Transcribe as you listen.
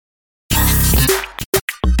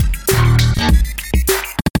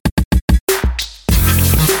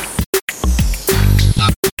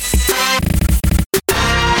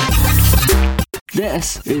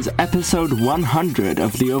This is episode 100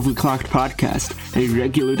 of the Overclocked Podcast, a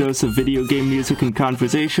regular dose of video game music and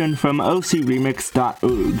conversation from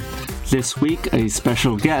ocremix.org. This week, a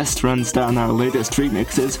special guest runs down our latest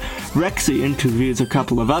remixes, Rexy interviews a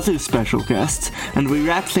couple of other special guests, and we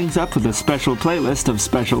wrap things up with a special playlist of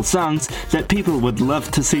special songs that people would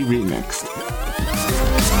love to see remixed.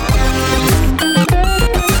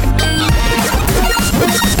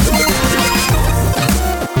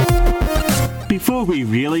 Before we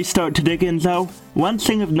really start to dig in, though, one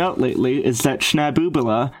thing of note lately is that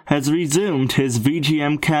Schnaboobala has resumed his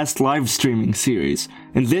VGM Cast live streaming series.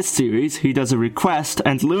 In this series, he does a request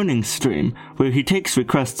and looning stream, where he takes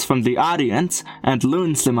requests from the audience and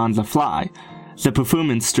loons them on the fly. The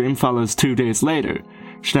performance stream follows 2 days later.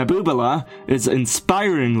 Schnaboobala is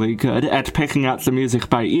inspiringly good at picking out the music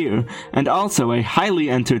by ear, and also a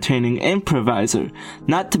highly entertaining improviser,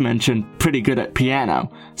 not to mention pretty good at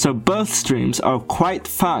piano, so both streams are quite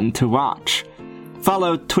fun to watch.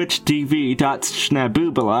 Follow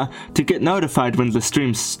twitch.tv/schnaboobala to get notified when the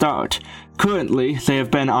streams start. Currently, they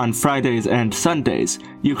have been on Fridays and Sundays.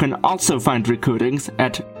 You can also find recordings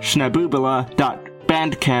at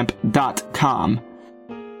schnaboobala.bandcamp.com.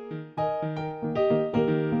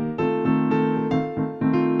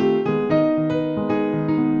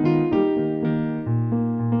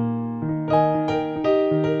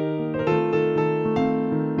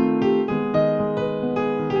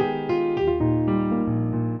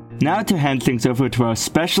 Now to hand things over to our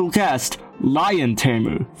special guest, Lion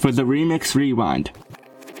Tamer, for the Remix Rewind.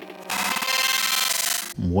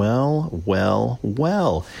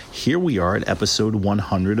 Well, here we are at episode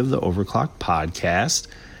 100 of the Overclocked Podcast,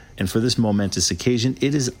 and for this momentous occasion,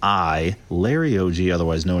 it is I, Larry OG,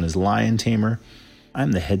 otherwise known as Lion Tamer.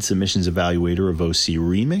 I'm the head submissions evaluator of OC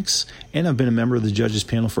Remix, and I've been a member of the judges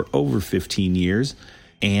panel for over 15 years,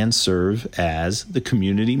 and serve as the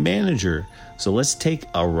community manager. So let's take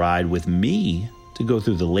a ride with me to go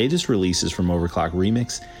through the latest releases from Overclock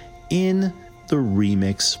Remix in the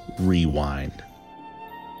Remix Rewind.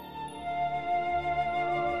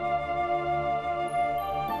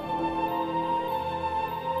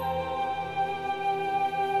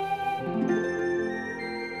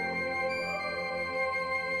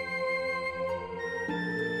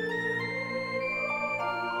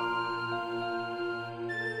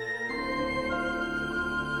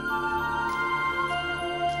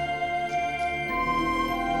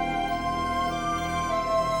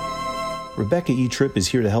 Rebecca E. Tripp is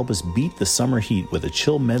here to help us beat the summer heat with a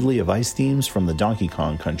chill medley of ice themes from the Donkey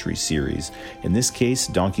Kong Country series. In this case,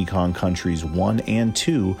 Donkey Kong Countries 1 and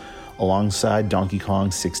 2, alongside Donkey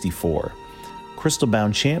Kong 64. Crystal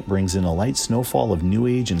Bound Chant brings in a light snowfall of new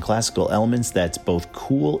age and classical elements that's both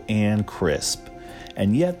cool and crisp.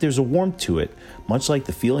 And yet there's a warmth to it, much like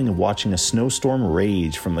the feeling of watching a snowstorm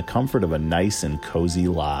rage from the comfort of a nice and cozy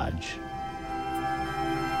lodge.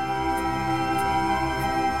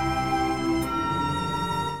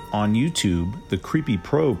 On YouTube, the Creepy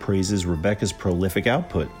Pro praises Rebecca's prolific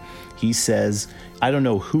output. He says, I don't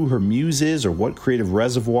know who her muse is or what creative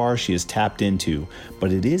reservoir she has tapped into,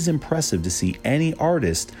 but it is impressive to see any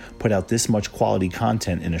artist put out this much quality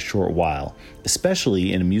content in a short while,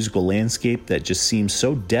 especially in a musical landscape that just seems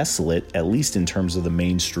so desolate, at least in terms of the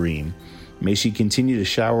mainstream. May she continue to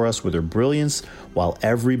shower us with her brilliance while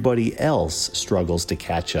everybody else struggles to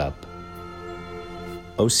catch up.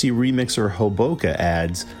 OC Remixer Hoboka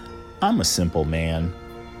adds, I'm a simple man.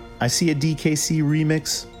 I see a DKC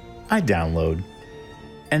remix, I download.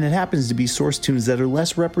 And it happens to be source tunes that are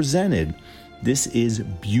less represented. This is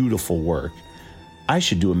beautiful work. I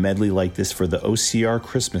should do a medley like this for the OCR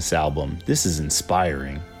Christmas album. This is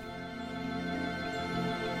inspiring.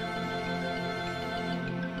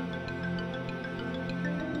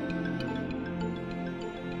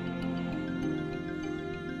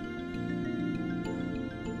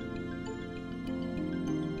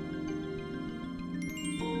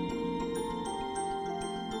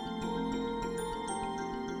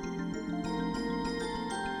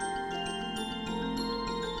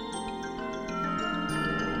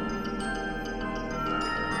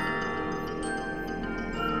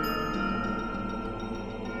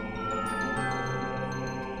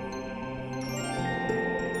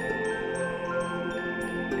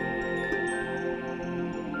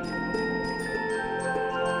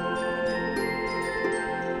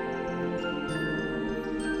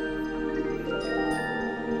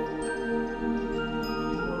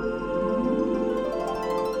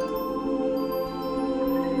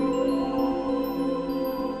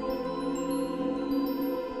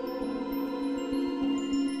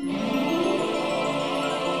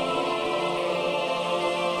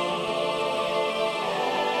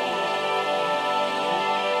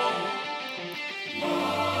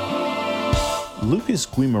 Lucas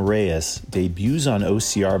Guimaraes debuts on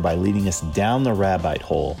OCR by leading us down the rabbit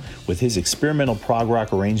hole with his experimental prog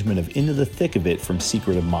rock arrangement of Into the Thick of It from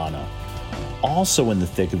Secret of Mana. Also in the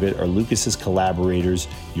thick of it are Lucas's collaborators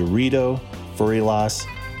Eurito, Furilas,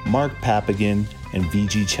 Mark Papagan, and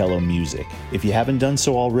VG Cello Music. If you haven't done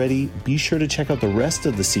so already, be sure to check out the rest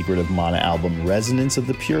of the Secret of Mana album, Resonance of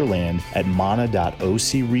the Pure Land, at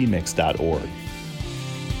mana.ocremix.org.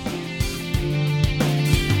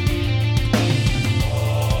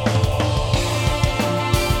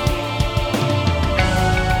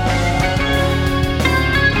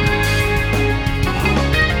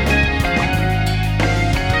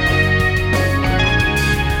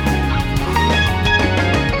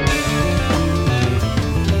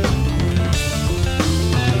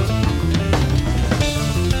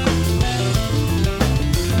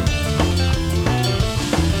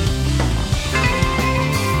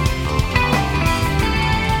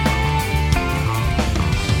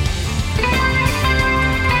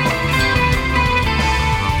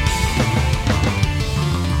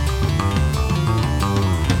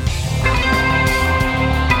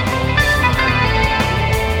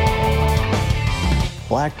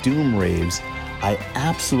 Black Doom raves, I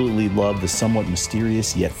absolutely love the somewhat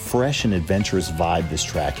mysterious yet fresh and adventurous vibe this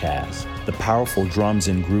track has. The powerful drums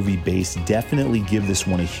and groovy bass definitely give this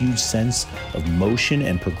one a huge sense of motion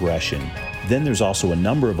and progression. Then there's also a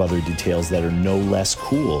number of other details that are no less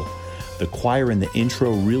cool. The choir in the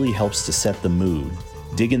intro really helps to set the mood.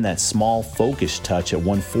 Digging that small focus touch at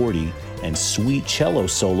 140 and sweet cello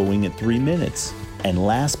soloing at 3 minutes. And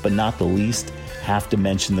last but not the least, have to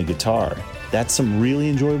mention the guitar. That's some really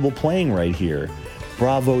enjoyable playing right here.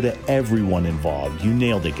 Bravo to everyone involved. You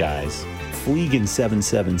nailed it, guys.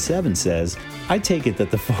 Fleegan777 says, I take it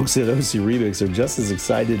that the folks at OC Remix are just as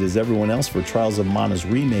excited as everyone else for Trials of Mana's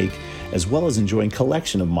remake, as well as enjoying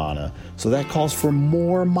Collection of Mana. So that calls for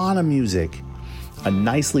more Mana music. A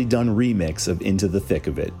nicely done remix of Into the Thick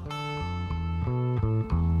of It.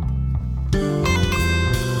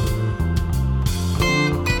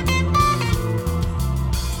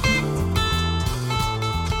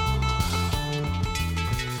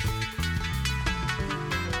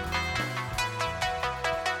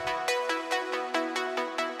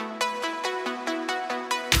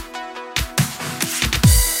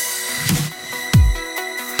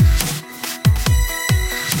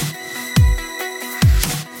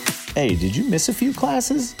 Hey, did you miss a few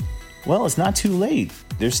classes? Well, it's not too late.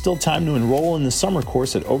 There's still time to enroll in the summer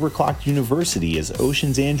course at Overclocked University as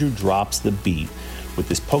Ocean's Andrew drops the beat with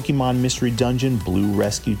this Pokemon Mystery Dungeon Blue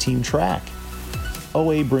Rescue Team track.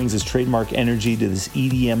 OA brings his trademark energy to this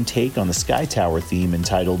EDM take on the Sky Tower theme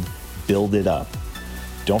entitled Build It Up.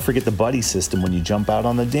 Don't forget the buddy system when you jump out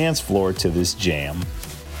on the dance floor to this jam.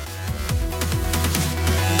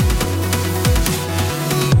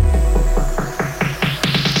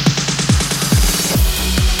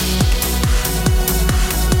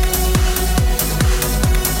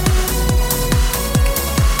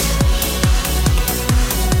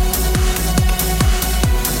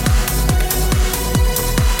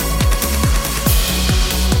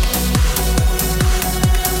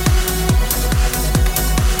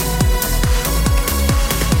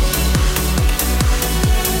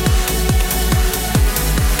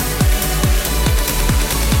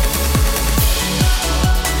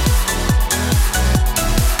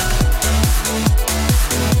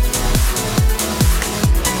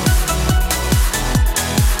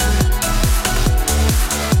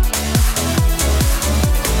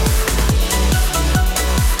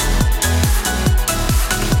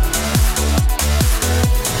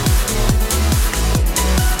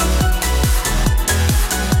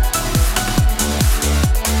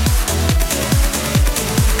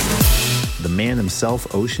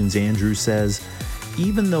 Himself, Ocean's Andrew says,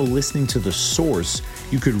 even though listening to the source,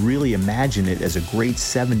 you could really imagine it as a great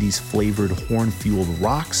 70s flavored horn-fueled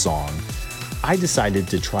rock song, I decided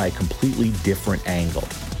to try a completely different angle.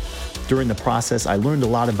 During the process, I learned a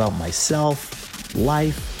lot about myself,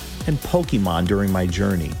 life, and Pokemon during my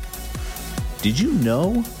journey. Did you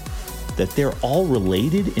know that they're all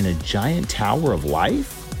related in a giant tower of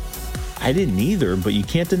life? I didn't either, but you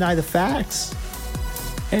can't deny the facts.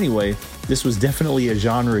 Anyway, this was definitely a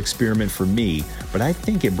genre experiment for me, but I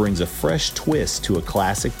think it brings a fresh twist to a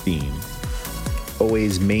classic theme.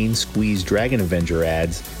 OA's main squeeze Dragon Avenger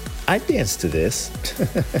adds, I'd dance to this.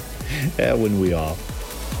 Yeah, wouldn't we all?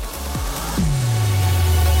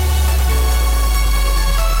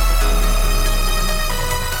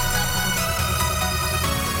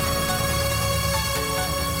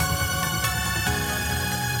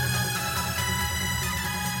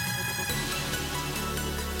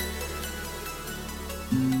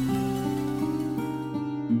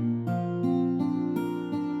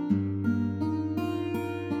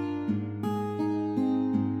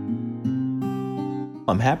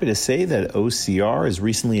 I'm happy to say that OCR has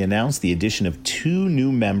recently announced the addition of 2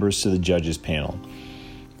 new members to the judges panel.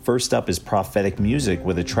 First up is Prophetic Music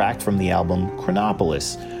with a track from the album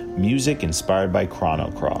Chronopolis, music inspired by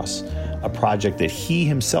Chrono Cross, a project that he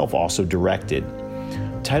himself also directed.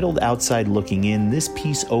 Titled Outside Looking In, this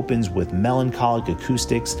piece opens with melancholic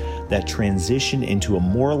acoustics that transition into a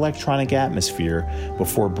more electronic atmosphere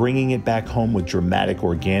before bringing it back home with dramatic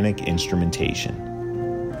organic instrumentation.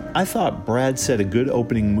 I thought Brad set a good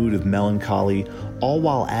opening mood of melancholy, all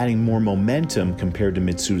while adding more momentum compared to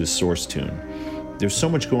Mitsuda's source tune. There's so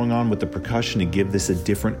much going on with the percussion to give this a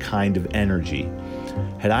different kind of energy.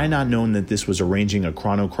 Had I not known that this was arranging a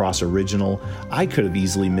Chrono Cross original, I could have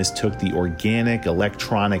easily mistook the organic,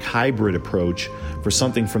 electronic hybrid approach for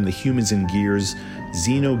something from the Humans in Gears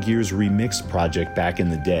Xenogears Remixed project back in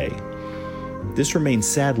the day. This remains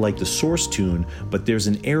sad like the source tune, but there's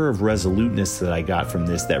an air of resoluteness that I got from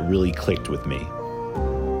this that really clicked with me.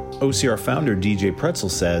 OCR founder DJ Pretzel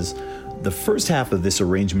says, "The first half of this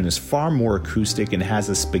arrangement is far more acoustic and has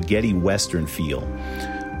a spaghetti western feel.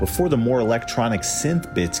 Before the more electronic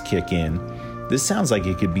synth bits kick in, this sounds like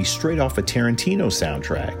it could be straight off a Tarantino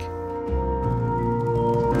soundtrack."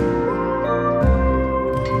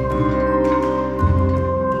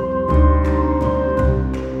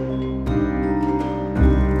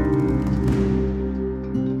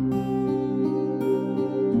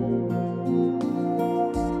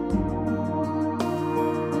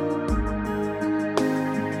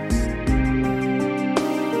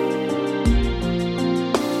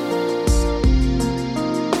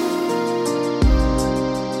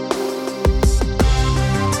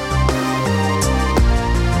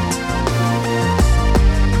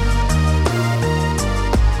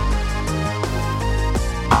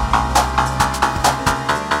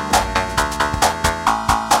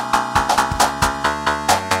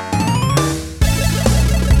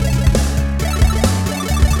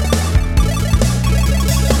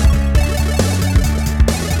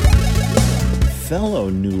 Fellow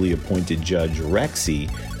newly appointed judge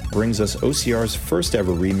Rexy brings us OCR's first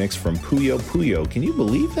ever remix from Puyo Puyo. Can you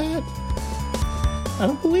believe that? I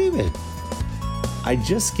don't believe it. I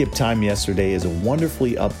Just Skipped Time Yesterday is a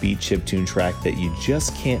wonderfully upbeat chiptune track that you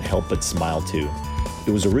just can't help but smile to.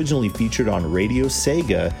 It was originally featured on Radio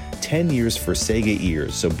Sega 10 years for Sega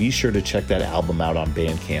ears, so be sure to check that album out on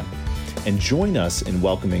Bandcamp. And join us in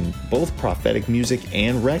welcoming both Prophetic Music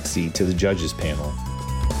and Rexy to the judges panel.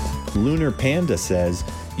 Lunar Panda says,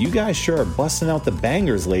 "You guys sure are busting out the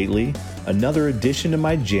bangers lately. Another addition to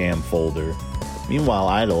my jam folder." Meanwhile,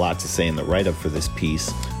 I had a lot to say in the write-up for this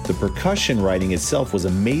piece. The percussion writing itself was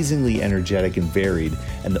amazingly energetic and varied,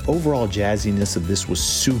 and the overall jazziness of this was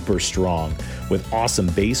super strong, with awesome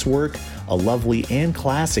bass work, a lovely and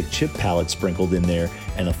classic chip palette sprinkled in there,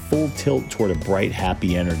 and a full tilt toward a bright,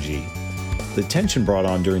 happy energy. The tension brought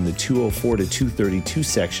on during the 204 to 232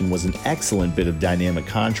 section was an excellent bit of dynamic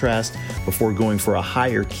contrast before going for a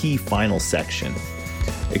higher key final section.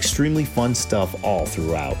 Extremely fun stuff all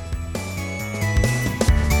throughout.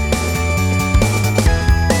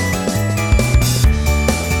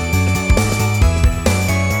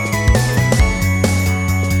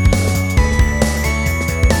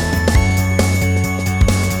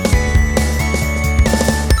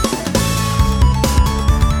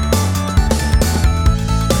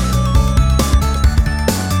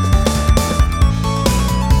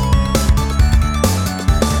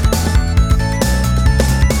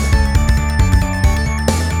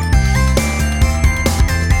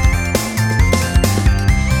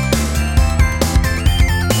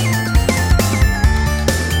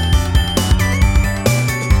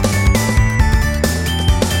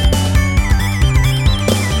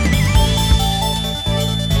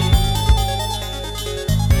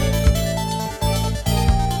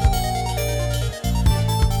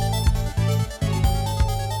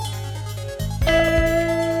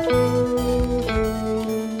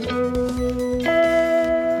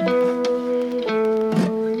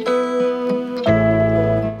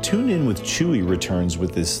 Chewy returns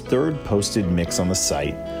with his third posted mix on the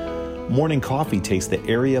site. Morning Coffee takes the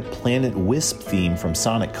Area Planet Wisp theme from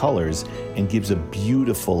Sonic Colors and gives a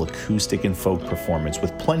beautiful acoustic and folk performance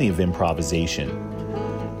with plenty of improvisation.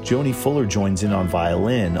 Joni Fuller joins in on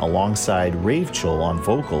violin alongside Ravechel on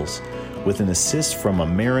vocals, with an assist from a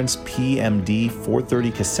Marantz PMD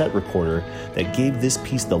 430 cassette recorder that gave this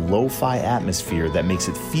piece the lo-fi atmosphere that makes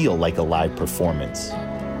it feel like a live performance.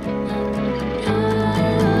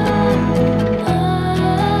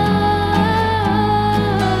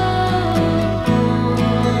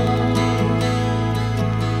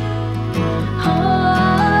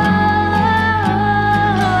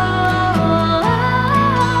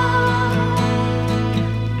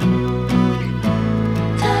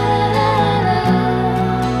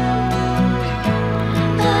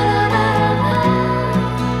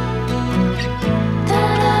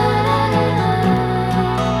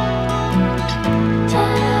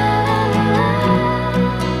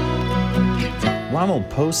 Donald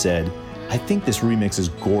Poe said, "I think this remix is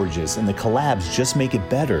gorgeous and the collabs just make it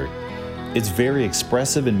better. It's very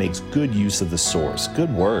expressive and makes good use of the source. Good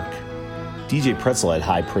work." DJ Pretzel had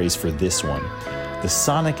high praise for this one. The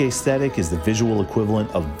sonic aesthetic is the visual equivalent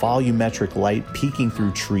of volumetric light peeking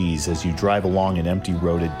through trees as you drive along an empty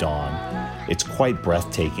road at dawn. It's quite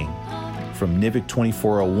breathtaking. From Nivik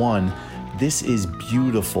 2401, "This is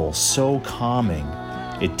beautiful, so calming.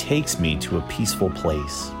 It takes me to a peaceful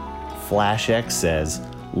place." Flash X says,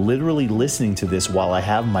 "Literally listening to this while I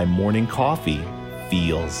have my morning coffee.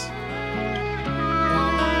 Feels."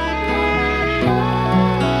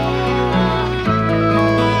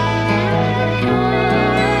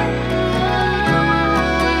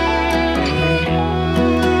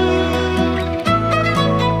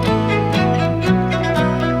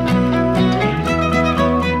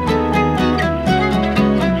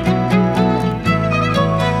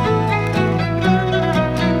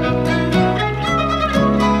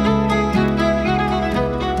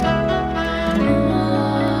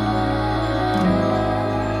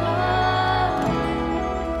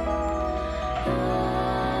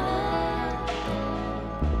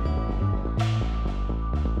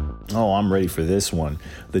 Oh, I'm ready for this one.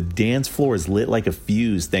 The dance floor is lit like a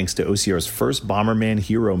fuse thanks to OCR's first Bomberman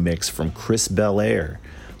Hero mix from Chris Belair.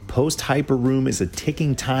 Post Hyper Room is a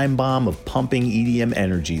ticking time bomb of pumping EDM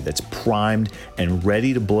energy that's primed and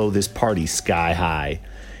ready to blow this party sky high.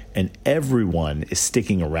 And everyone is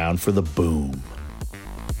sticking around for the boom.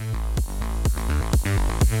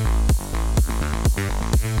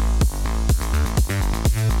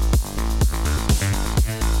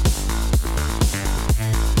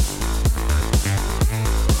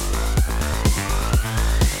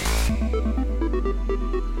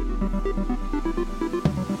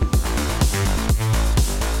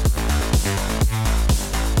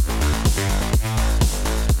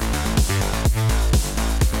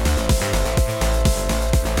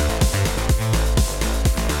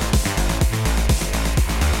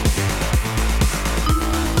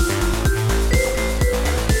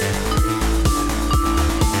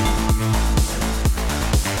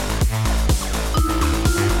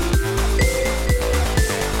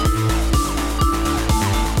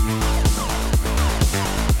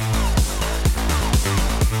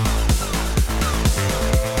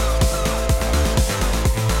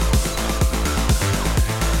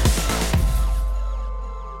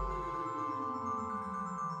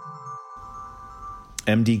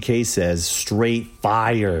 MDK says, "Straight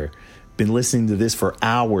fire. Been listening to this for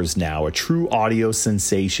hours now, a true audio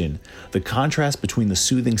sensation. The contrast between the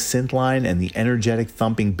soothing synth line and the energetic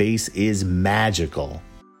thumping bass is magical."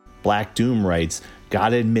 Black Doom writes,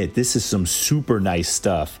 "Gotta admit, this is some super nice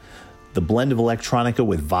stuff. The blend of electronica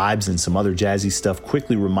with vibes and some other jazzy stuff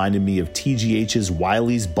quickly reminded me of TGH's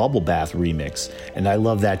Wiley's Bubble Bath remix, and I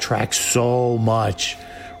love that track so much.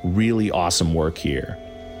 Really awesome work here."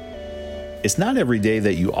 It's not every day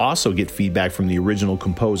that you also get feedback from the original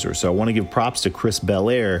composer, so I want to give props to Chris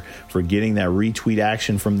Belair for getting that retweet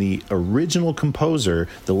action from the original composer,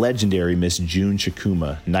 the legendary Miss Jun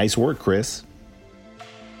Chikuma. Nice work, Chris.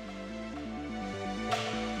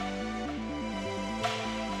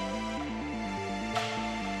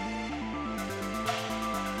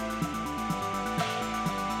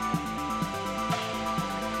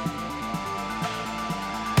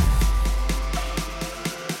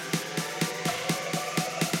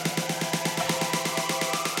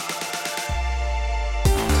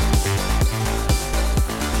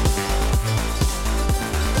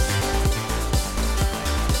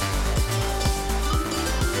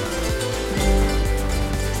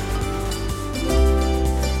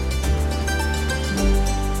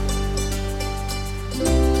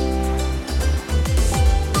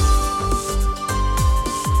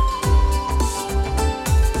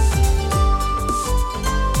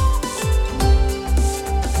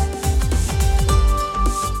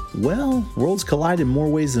 Well, worlds collide in more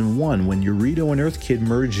ways than one when Eurito and Earthkid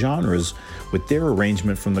merge genres with their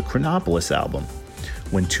arrangement from the Chronopolis album.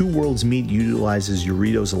 When Two Worlds Meet utilizes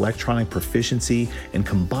Eurito's electronic proficiency and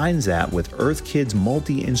combines that with Earthkid's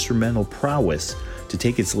multi-instrumental prowess to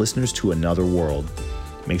take its listeners to another world.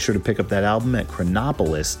 Make sure to pick up that album at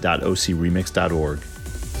chronopolis.ocremix.org.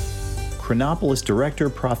 Chronopolis director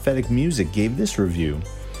Prophetic Music gave this review: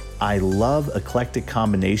 "I love eclectic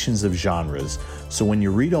combinations of genres, so when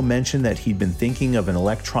Eurito mentioned that he'd been thinking of an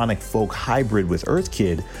electronic folk hybrid with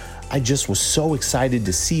Earthkid, I just was so excited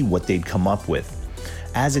to see what they'd come up with.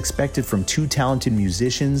 As expected from two talented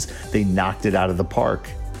musicians, they knocked it out of the park.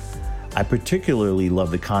 I particularly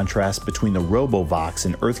love the contrast between the Robovox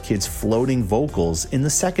and Earthkid's floating vocals in the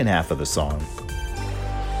second half of the song."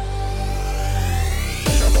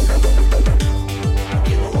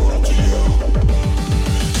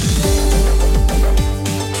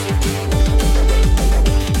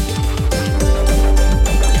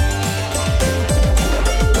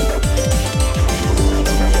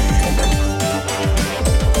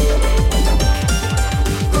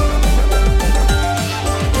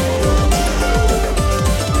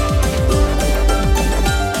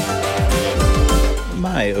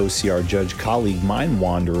 OCR judge colleague Mind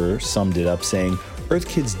Wanderer summed it up saying, Earth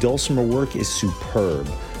Kid's dulcimer work is superb.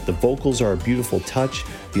 The vocals are a beautiful touch,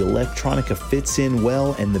 the electronica fits in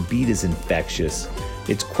well, and the beat is infectious.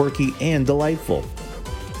 It's quirky and delightful.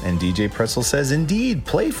 And DJ Pretzel says, indeed,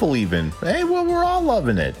 playful even. Hey, well, we're all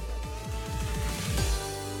loving it.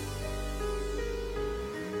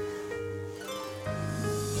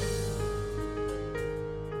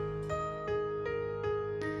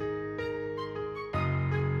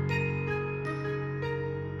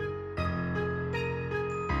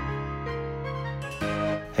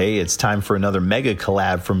 Hey, it's time for another mega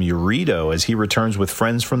collab from Eurito as he returns with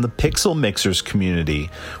friends from the Pixel Mixers community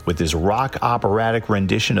with his rock operatic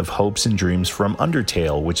rendition of Hopes and Dreams from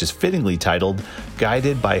Undertale, which is fittingly titled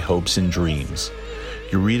Guided by Hopes and Dreams.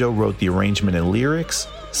 Eurito wrote the arrangement and lyrics,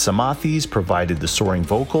 Samathis provided the soaring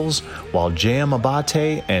vocals, while J.M.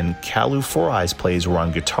 Abate and Kalu Four Eyes plays were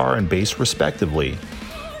on guitar and bass respectively.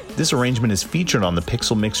 This arrangement is featured on the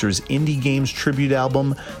Pixel Mixers Indie Games tribute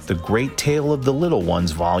album, The Great Tale of the Little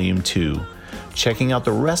Ones Volume 2. Checking out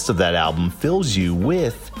the rest of that album fills you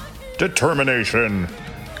with determination.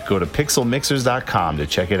 Go to pixelmixers.com to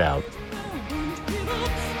check it out.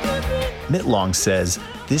 Mitlong says,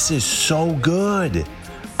 this is so good.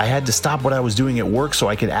 I had to stop what I was doing at work so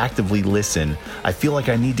I could actively listen. I feel like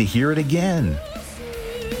I need to hear it again.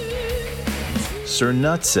 Sir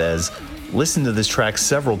Nut says, listen to this track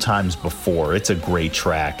several times before. It's a great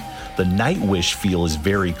track. The Nightwish feel is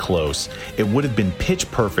very close. It would have been pitch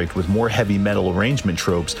perfect with more heavy metal arrangement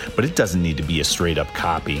tropes, but it doesn't need to be a straight up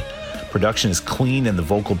copy. Production is clean and the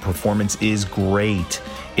vocal performance is great.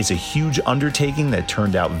 It's a huge undertaking that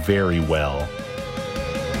turned out very well.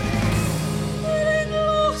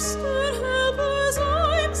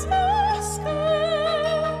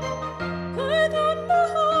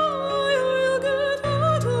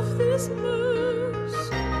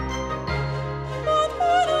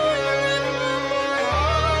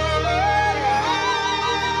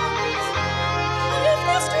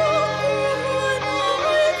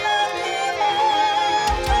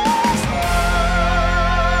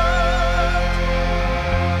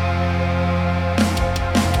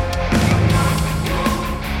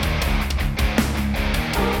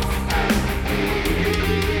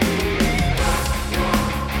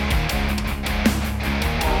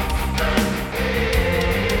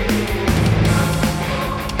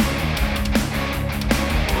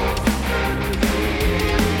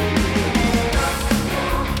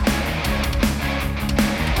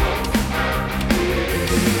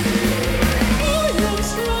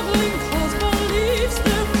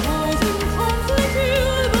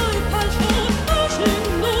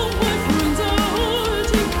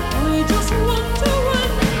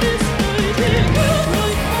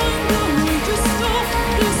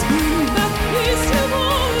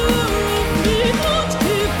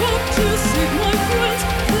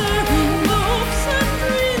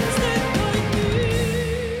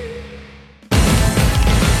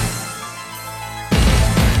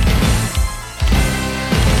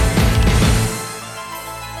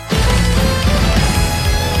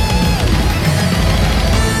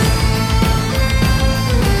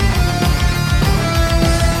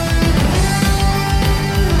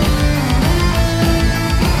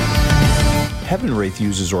 Heaven Wraith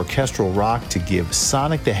uses orchestral rock to give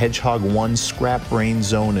Sonic the Hedgehog 1 Scrap Brain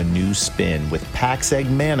Zone a new spin with Pax Egg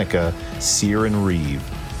Manica, Seer and Reeve.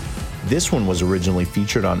 This one was originally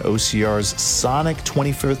featured on OCR's Sonic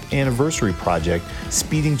 25th Anniversary project,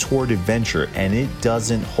 Speeding Toward Adventure, and it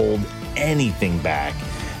doesn't hold anything back,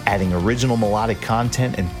 adding original melodic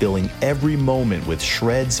content and filling every moment with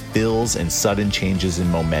shreds, fills, and sudden changes in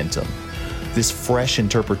momentum. This fresh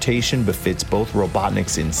interpretation befits both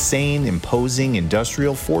Robotnik's insane, imposing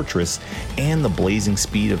industrial fortress and the blazing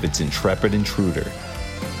speed of its intrepid intruder.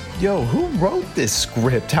 Yo, who wrote this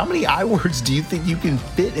script? How many I words do you think you can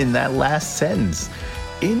fit in that last sentence?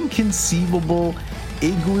 Inconceivable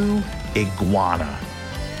igloo iguana.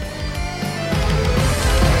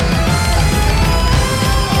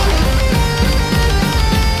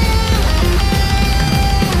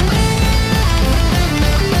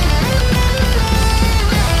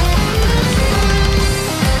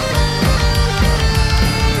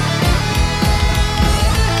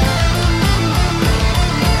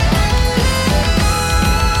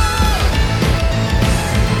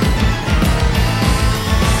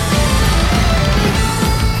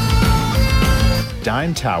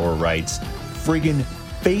 Dime Tower writes, friggin'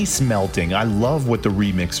 face melting. I love what the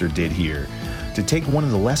remixer did here. To take one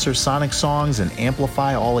of the lesser Sonic songs and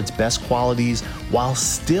amplify all its best qualities while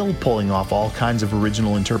still pulling off all kinds of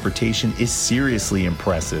original interpretation is seriously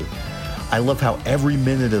impressive. I love how every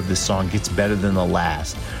minute of this song gets better than the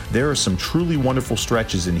last. There are some truly wonderful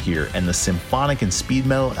stretches in here, and the symphonic and speed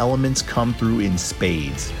metal elements come through in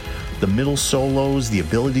spades. The middle solos, the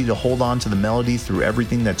ability to hold on to the melody through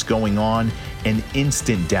everything that's going on, an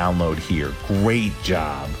instant download here. Great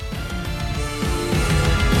job.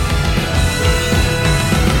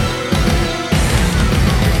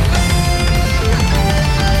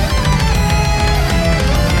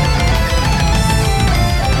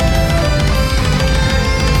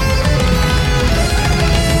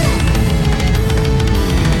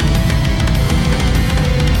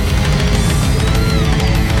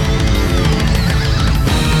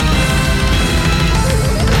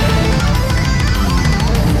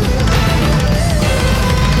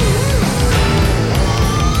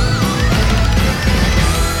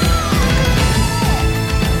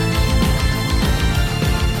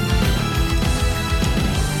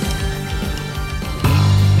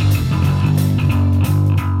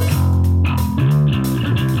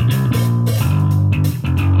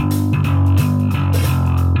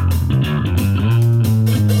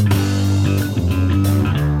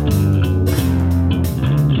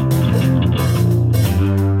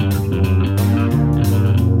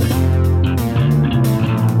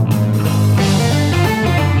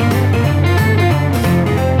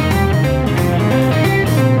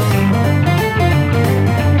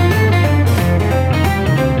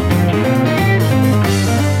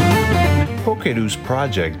 Pokeru's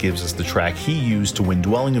project gives us the track he used to win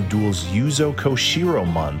Dwelling of Duel's Yuzo Koshiro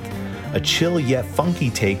Month, a chill yet funky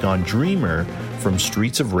take on Dreamer from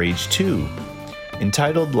Streets of Rage 2.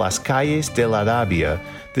 Entitled Las Calles de la Rabia,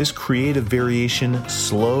 this creative variation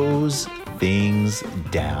slows things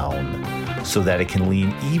down so that it can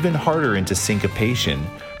lean even harder into syncopation,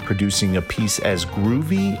 producing a piece as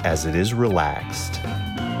groovy as it is relaxed.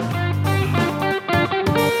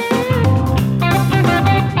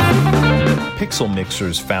 Pixel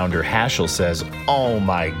Mixer's founder Hashel says, "Oh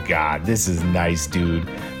my god, this is nice, dude.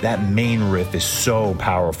 That main riff is so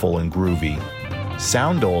powerful and groovy."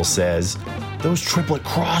 Soundole says, "Those triplet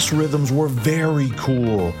cross rhythms were very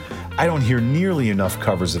cool. I don't hear nearly enough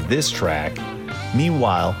covers of this track."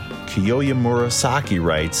 Meanwhile, Kiyoya Murasaki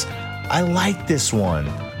writes, "I like this one.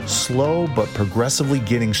 Slow but progressively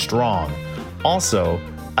getting strong. Also,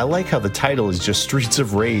 I like how the title is just Streets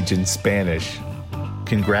of Rage in Spanish."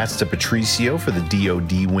 Congrats to Patricio for the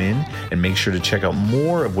DoD win, and make sure to check out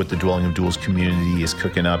more of what the Dwelling of Duels community is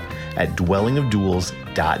cooking up at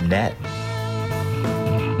dwellingofduels.net.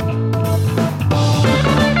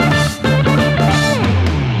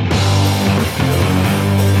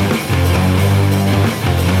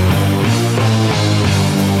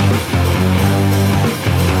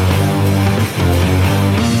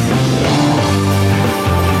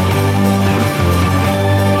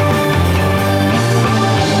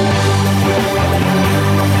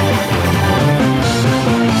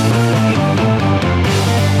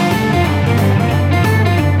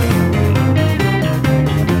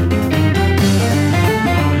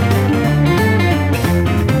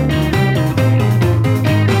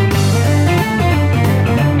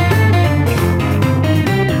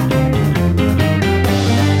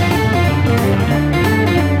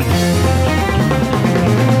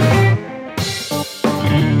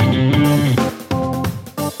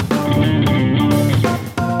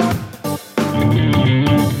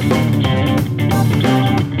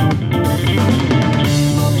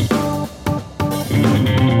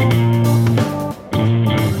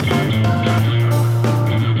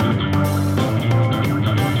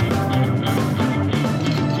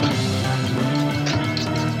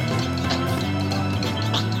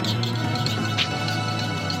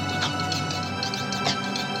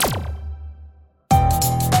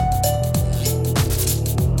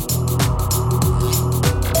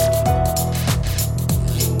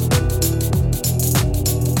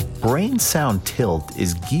 Brain Sound Tilt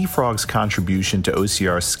is Geefrog's contribution to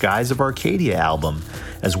OCR's Skies of Arcadia album,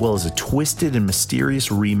 as well as a twisted and mysterious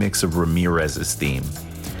remix of Ramirez's theme.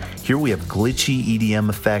 Here we have glitchy EDM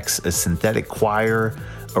effects, a synthetic choir,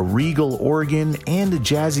 a regal organ, and a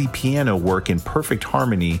jazzy piano work in perfect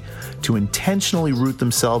harmony to intentionally root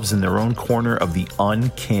themselves in their own corner of the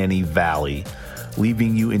uncanny valley,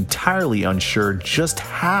 leaving you entirely unsure just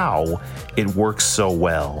how it works so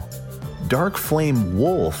well. Dark Flame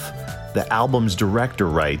Wolf, the album's director,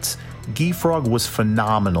 writes, Geefrog was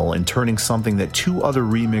phenomenal in turning something that two other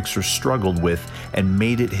remixers struggled with and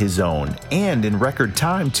made it his own, and in record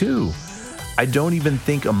time too. I don't even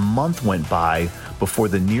think a month went by before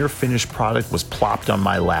the near-finished product was plopped on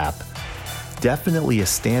my lap. Definitely a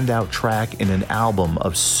standout track in an album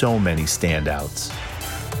of so many standouts.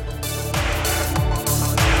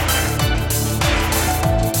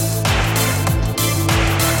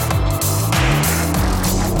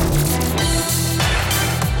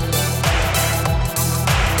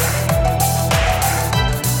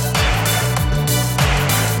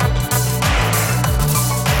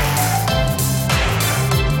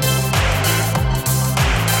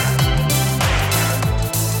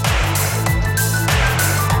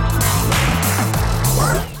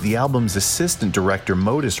 album's assistant director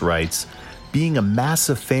Modus writes, being a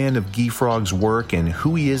massive fan of Guy Frog's work and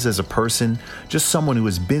who he is as a person, just someone who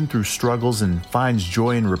has been through struggles and finds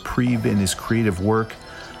joy and reprieve in his creative work,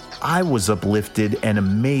 I was uplifted and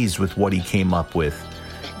amazed with what he came up with.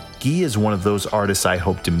 Guy is one of those artists I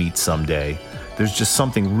hope to meet someday. There's just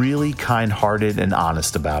something really kind-hearted and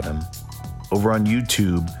honest about him. Over on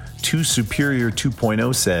YouTube, 2 Superior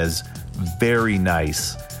 2.0 says, very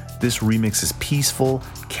nice. This remix is peaceful,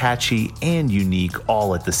 catchy, and unique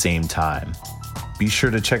all at the same time. Be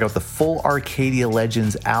sure to check out the full Arcadia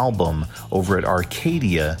Legends album over at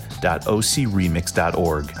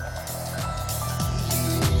arcadia.ocremix.org.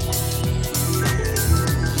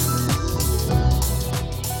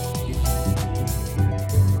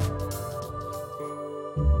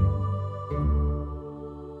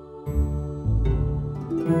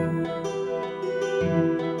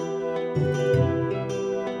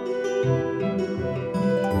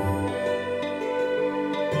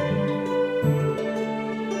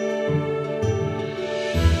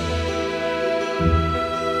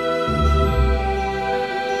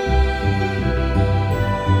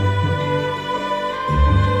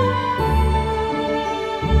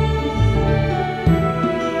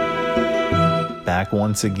 Back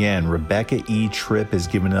once again, Rebecca E. Tripp has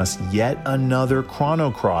given us yet another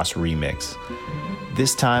Chrono Cross remix.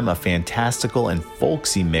 This time a fantastical and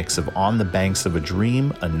folksy mix of On the Banks of a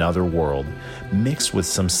Dream, Another World, mixed with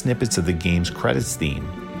some snippets of the game's credits theme.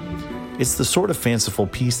 It's the sort of fanciful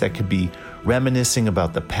piece that could be reminiscing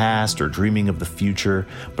about the past or dreaming of the future,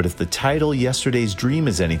 but if the title Yesterday's Dream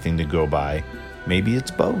is anything to go by, maybe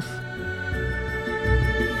it's both.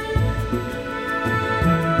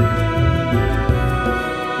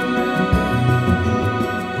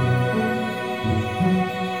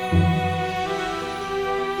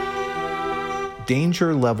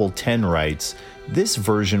 Danger Level 10 writes, this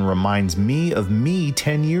version reminds me of me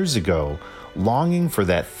 10 years ago, longing for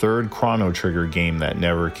that third Chrono Trigger game that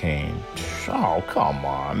never came. Oh, come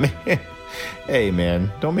on, man. Hey,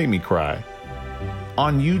 man, don't make me cry.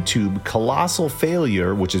 On YouTube, Colossal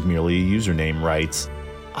Failure, which is merely a username, writes,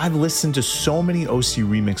 I've listened to so many OC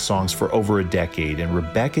Remix songs for over a decade, and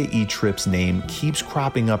Rebecca E. Tripp's name keeps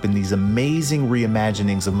cropping up in these amazing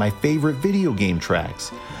reimaginings of my favorite video game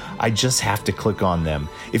tracks. I just have to click on them.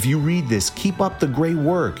 If you read this, keep up the great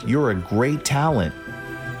work. You're a great talent.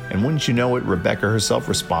 And wouldn't you know it, Rebecca herself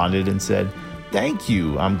responded and said, thank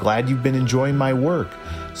you. I'm glad you've been enjoying my work.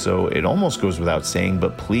 So it almost goes without saying,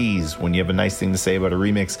 but please, when you have a nice thing to say about a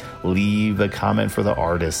remix, leave a comment for the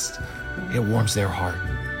artist. It warms their heart.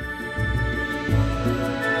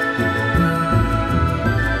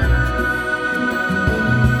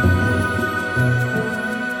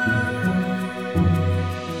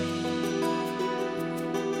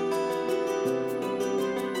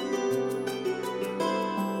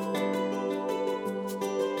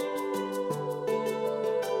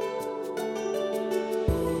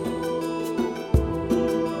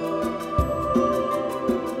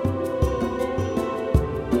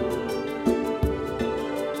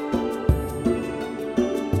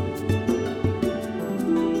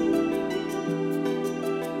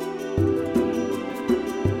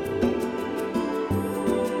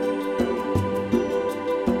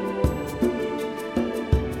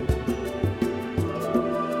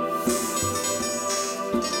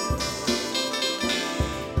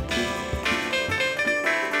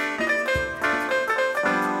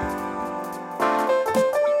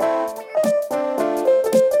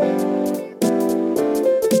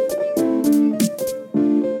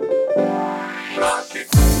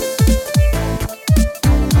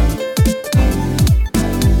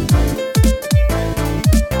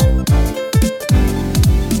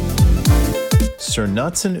 Sir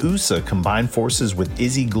Nuts and USA combined forces with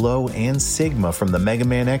Izzy Glow and Sigma from the Mega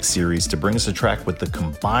Man X series to bring us a track with the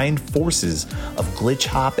combined forces of glitch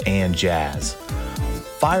hop and jazz.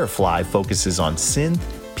 Firefly focuses on synth,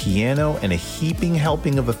 piano, and a heaping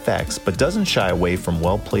helping of effects, but doesn't shy away from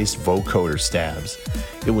well-placed vocoder stabs.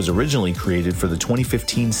 It was originally created for the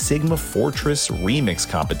 2015 Sigma Fortress Remix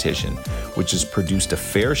competition, which has produced a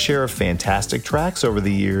fair share of fantastic tracks over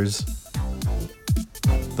the years.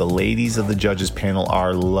 The ladies of the judges panel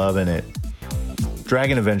are loving it.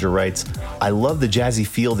 Dragon Avenger writes, I love the jazzy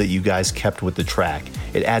feel that you guys kept with the track.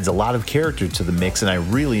 It adds a lot of character to the mix and I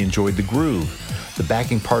really enjoyed the groove. The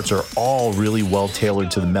backing parts are all really well tailored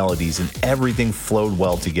to the melodies and everything flowed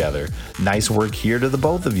well together. Nice work here to the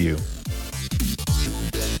both of you.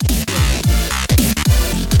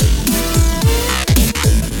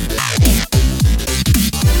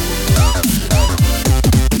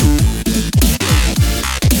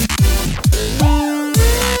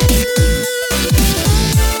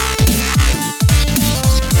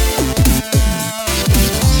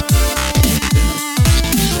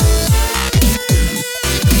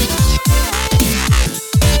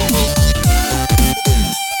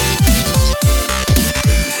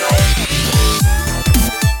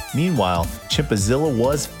 Chimpazilla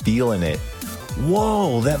was feeling it.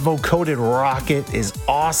 Whoa, that vocoded rocket is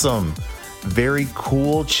awesome. Very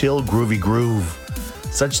cool, chill, groovy groove.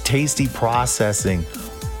 Such tasty processing.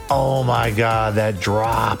 Oh my God, that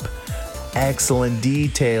drop. Excellent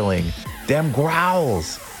detailing. Them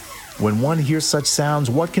growls. When one hears such sounds,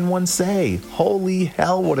 what can one say? Holy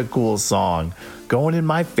hell, what a cool song. Going in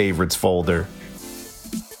my favorites folder.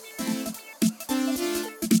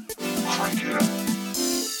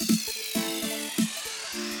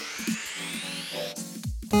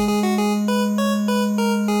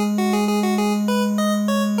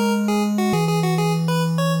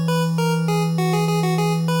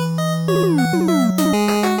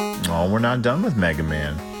 Oh, we're not done with Mega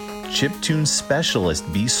Man. Chiptune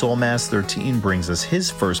specialist B Soulmass 13 brings us his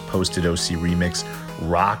first posted OC remix,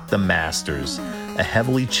 Rock the Masters, a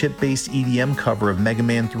heavily chip-based EDM cover of Mega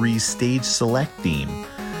Man 3's stage select theme.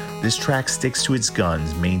 This track sticks to its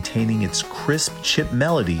guns, maintaining its crisp chip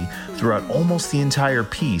melody throughout almost the entire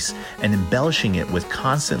piece and embellishing it with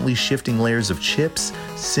constantly shifting layers of chips,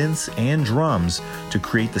 synths, and drums to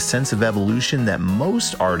create the sense of evolution that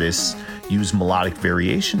most artists use melodic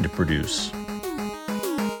variation to produce.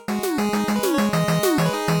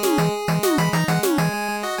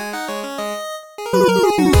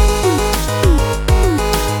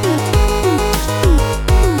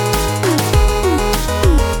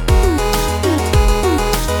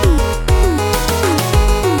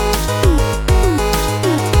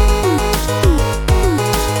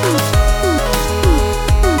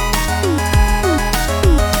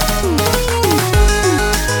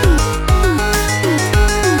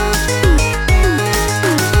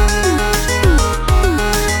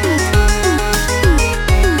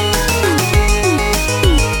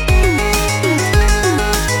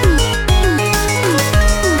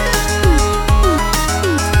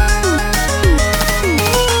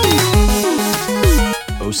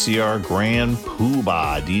 OCR Grand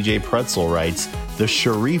Poobah DJ Pretzel writes, "The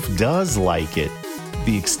Sharif does like it.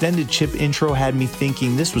 The extended chip intro had me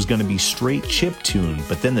thinking this was going to be straight chip tune,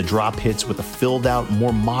 but then the drop hits with a filled out,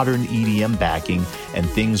 more modern EDM backing, and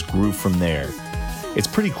things grew from there. It's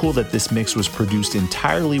pretty cool that this mix was produced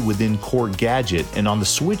entirely within Core Gadget and on the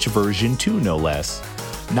Switch version too, no less.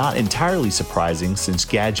 Not entirely surprising since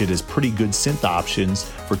Gadget has pretty good synth options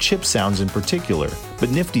for chip sounds in particular, but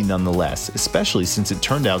nifty nonetheless, especially since it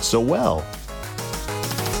turned out so well."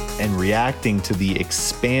 And reacting to the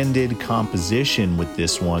expanded composition with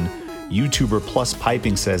this one, YouTuber Plus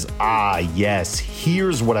Piping says, "Ah yes,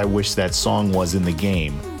 here's what I wish that song was in the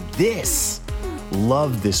game. This!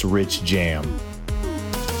 Love this rich jam."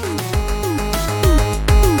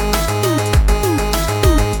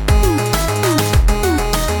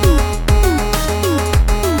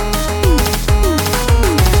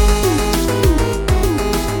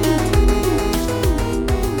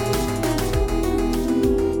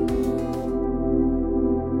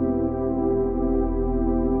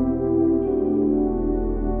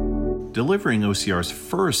 Delivering OCR's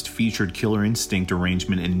first featured Killer Instinct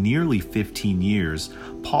arrangement in nearly 15 years,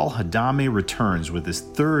 Paul Hadame returns with his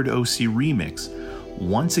third OC remix,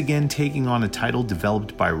 once again taking on a title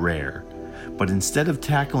developed by Rare. But instead of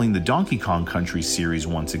tackling the Donkey Kong Country series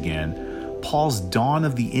once again, Paul's Dawn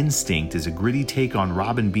of the Instinct is a gritty take on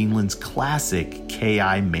Robin Beanland's classic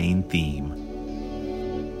KI main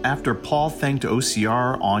theme. After Paul thanked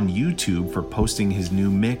OCR on YouTube for posting his new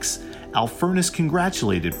mix, Alfurnis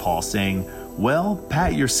congratulated Paul, saying, "Well,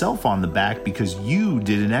 pat yourself on the back because you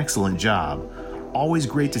did an excellent job. Always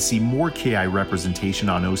great to see more KI representation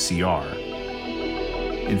on OCR."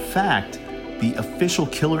 In fact, the official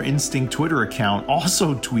Killer Instinct Twitter account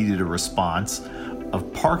also tweeted a response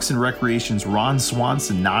of Parks and Recreation's Ron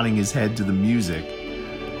Swanson nodding his head to the music.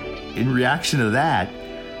 In reaction to that,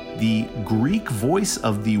 the Greek voice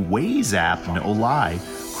of the Waze app, no lie,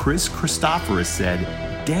 Chris Christophorus said,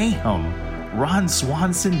 "Damn, Ron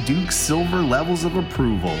Swanson Duke Silver levels of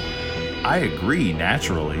approval." I agree,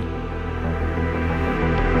 naturally.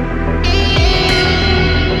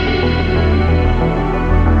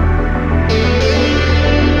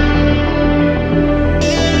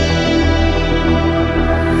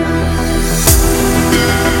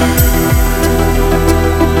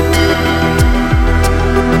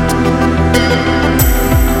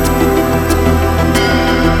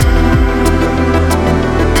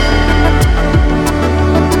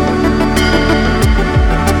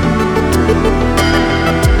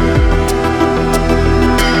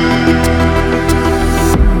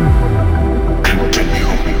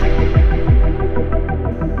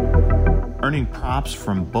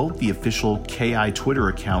 from both the official KI Twitter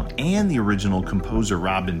account and the original composer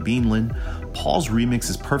Robin Beanland, Paul's remix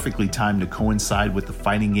is perfectly timed to coincide with the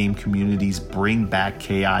fighting game community's Bring Back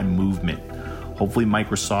KI movement. Hopefully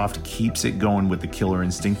Microsoft keeps it going with the Killer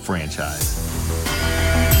Instinct franchise.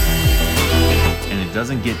 And it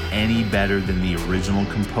doesn't get any better than the original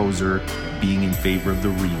composer being in favor of the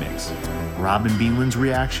remix. Robin Beanland's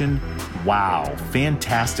reaction? Wow,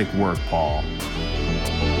 fantastic work, Paul.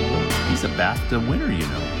 He's a BAFTA winner, you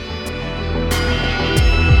know.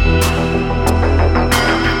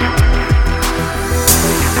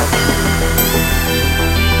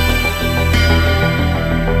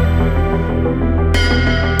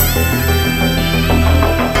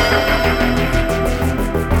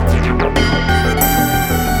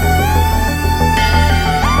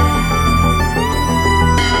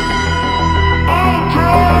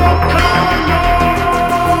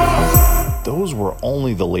 Those were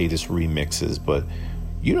only the latest remixes, but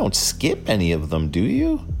you don't skip any of them, do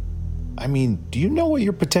you? I mean, do you know what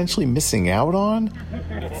you're potentially missing out on?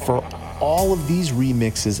 For all of these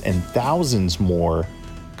remixes and thousands more,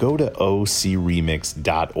 go to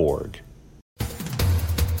ocremix.org.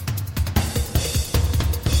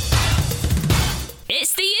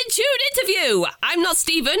 It's the In Tune interview! I'm not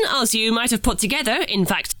Stephen, as you might have put together. In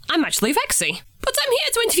fact, I'm actually Vexy. But I'm here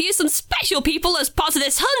to interview some special people as part of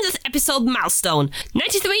this 100th episode milestone.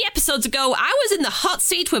 93 episodes ago, I was in the hot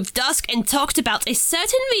seat with Dusk and talked about a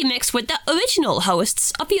certain remix with the original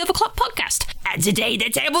hosts of the Overclock podcast. And today, the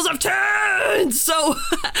tables have turned! So,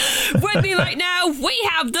 with me right now, we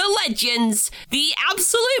have the legends, the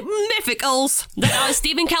absolute mythicals, that are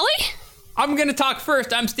Stephen Kelly. I'm gonna talk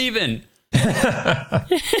first, I'm Stephen.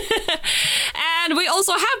 And we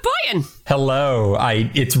also have Brian. Hello.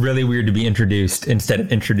 It's really weird to be introduced instead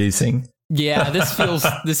of introducing. Yeah,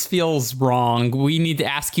 this feels wrong. We need to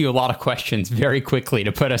ask you a lot of questions very quickly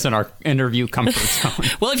to put us in our interview comfort zone.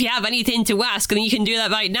 Well, if you have anything to ask, then you can do that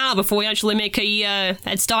right now before we actually make a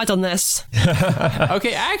head start on this.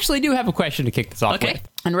 Okay, I actually do have a question to kick this off with.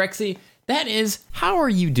 And Rexy, that is, how are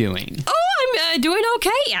you doing? Oh, I'm doing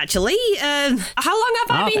okay, actually. How long have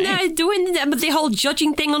I been doing the whole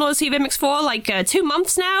judging thing on OC Remix for? Like 2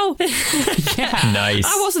 months now? Yeah, nice.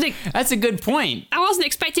 That's a good point. I wasn't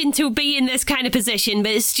expecting to be in this kind of position,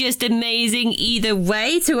 but it's just amazing either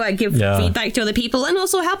way to give feedback to other people and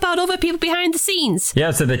also help out other people behind the scenes.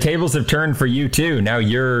 Yeah, so the tables have turned for you too. Now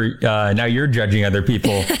you're judging other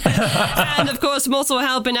people. And of course, I'm also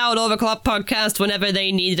helping out Overclock Podcast whenever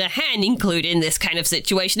they needed a hand, including this kind of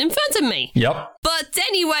situation in front of me. Yep. But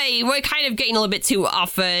anyway, we're kind of getting a little bit too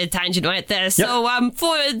off a tangent right there. So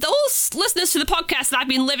for those listeners to the podcast that have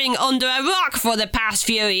been living under a rock for the past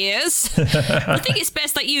few years, I think it's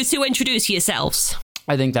best that you two introduce yourselves.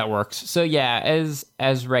 I think that works. So yeah, as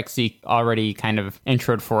Rexy already kind of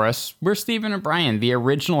introed for us, we're Stephen and Brian, the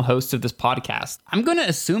original hosts of this podcast. I'm going to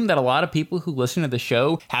assume that a lot of people who listen to the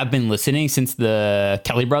show have been listening since the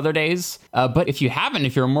Kelly Brother days. But if you haven't,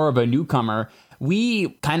 if you're more of a newcomer, we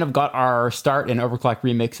kind of got our start in Overclock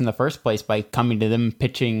Remix in the first place by coming to them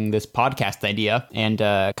pitching this podcast idea and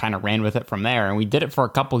kind of ran with it from there. And we did it for a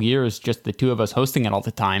couple years, just the two of us hosting it all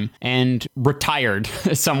the time, and retired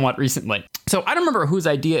somewhat recently. So I don't remember whose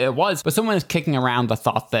idea it was, but someone is kicking around the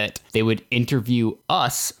thought that they would interview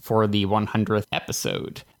us for the 100th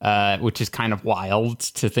episode, which is kind of wild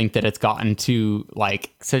to think that it's gotten to like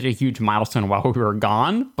such a huge milestone while we were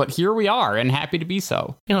gone. But here we are, and happy to be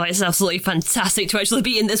so. Oh, it's absolutely fantastic to actually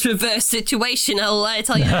be in this reverse situation, I'll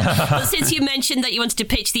tell you. But since you mentioned that you wanted to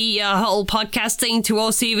pitch the whole podcast thing to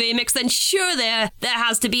OC Remix, then sure there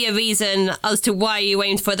has to be a reason as to why you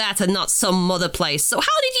aimed for that and not some other place. So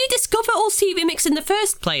how did you discover OC Remix in the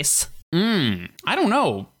first place? I don't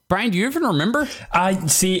know. Brian, do you even remember?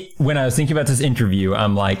 See, when I was thinking about this interview,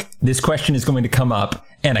 I'm like, this question is going to come up,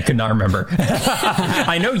 and I could not remember.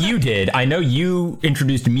 I know you did. I know you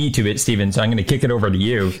introduced me to it, Stephen, so I'm going to kick it over to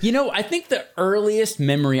you. You know, I think the earliest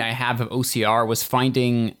memory I have of OCR was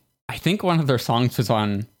finding, I think one of their songs was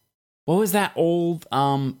on, what was that old,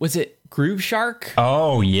 was it Groove Shark?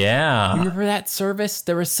 Oh, yeah. Remember that service?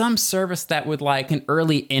 There was some service that would like an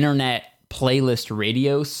early internet playlist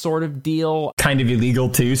radio sort of deal. Kind of illegal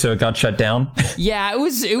too, so it got shut down. Yeah, it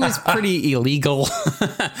was pretty illegal.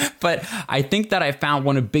 But I think that I found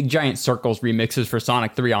one of Big Giant Circle's remixes for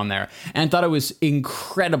Sonic 3 on there and thought it was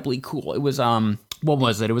incredibly cool. It was what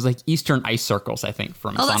was it? It was like Eastern Ice Circles, I think,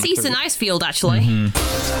 from Sonic 3. That's Eastern Icefield, actually.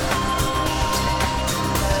 Mm-hmm.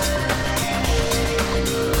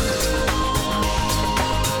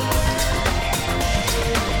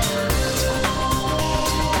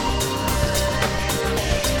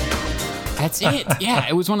 That's it. Yeah,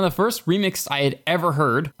 it was one of the first remixes I had ever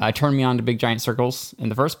heard. Turned me on to Big Giant Circles in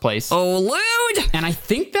the first place. Oh, lewd! And I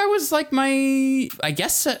think that was like my, I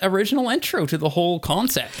guess, original intro to the whole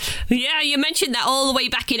concept. Yeah, you mentioned that all the way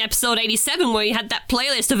back in episode 87 where you had that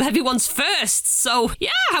playlist of everyone's firsts. So, yeah,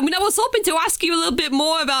 I mean, I was hoping to ask you a little bit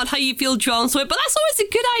more about how you feel drawn to it, but that's always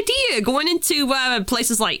a good idea, going into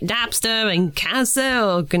places like Napster and Kazaa.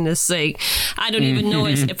 Oh, goodness sake. I don't even know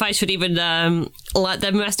if I should even let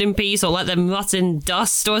them rest in peace or let them rot in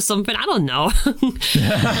dust or something. I don't know.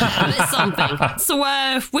 It's something. So,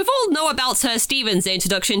 we've all know about Steven's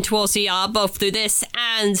introduction to OCR, both through this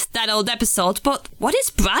and that old episode, but what is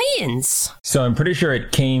Brian's? So I'm pretty sure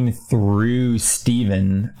it came through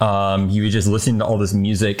Steven. He was just listening to all this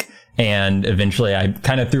music, and eventually I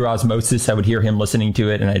kind of through osmosis, I would hear him listening to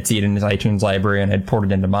it and I'd see it in his iTunes library and I'd port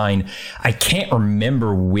it into mine. I can't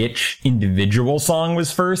remember which individual song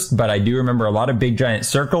was first, but I do remember a lot of Big Giant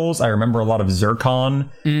Circles. I remember a lot of Zircon.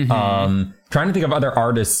 Trying to think of other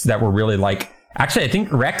artists that were really like, actually, I think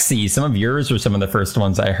Rexy, some of yours were some of the first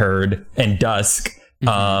ones I heard, and Dusk.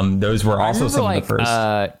 Those were also some of the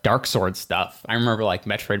first. Dark Sword stuff. I remember like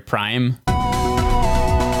Metroid Prime.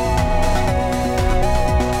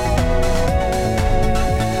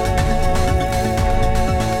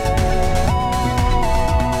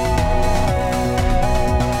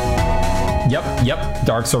 Yep.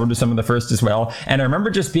 Dark Sword was some of the first as well. And I remember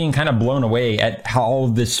just being kind of blown away at how all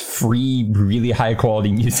of this free, really high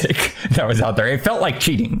quality music that was out there. It felt like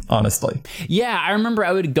cheating, honestly. Yeah, I remember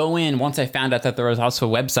I would go in once I found out that there was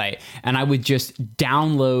also a website, and I would just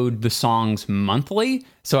download the songs monthly.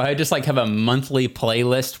 So I just like have a monthly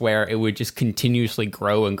playlist where it would just continuously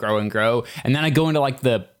grow and grow and grow. And then I go into like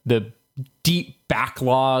the deep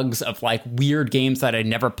backlogs of like weird games that I'd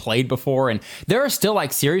never played before. And there are still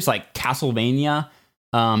like series like Castlevania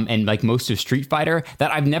and like most of Street Fighter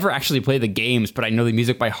that I've never actually played the games, but I know the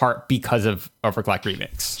music by heart because of Overclock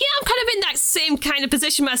Remix. Yeah, I'm kind of in that same kind of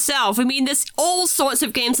position myself. I mean, there's all sorts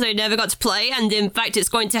of games that I never got to play, and in fact, it's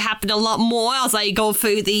going to happen a lot more as I go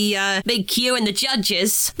through the big queue and the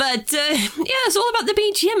judges. But yeah, it's all about the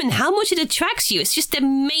BGM and how much it attracts you. It's just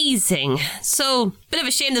amazing. So, bit of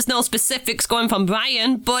a shame there's no specifics going from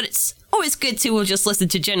Brian, but it's always good to just listen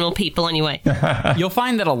to general people anyway. You'll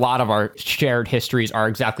find that a lot of our shared histories are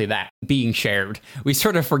exactly that, being shared. We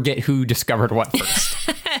sort of forget who discovered what first.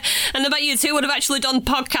 And I bet you two would have actually done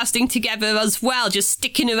podcasting together as well, just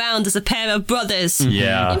sticking around as a pair of brothers.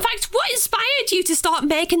 Yeah. In fact, what inspired you to start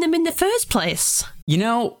making them in the first place? You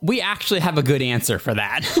know, we actually have a good answer for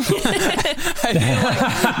that. I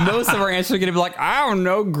feel like most of our answers are going to be like, I don't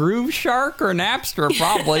know, Groove Shark or Napster,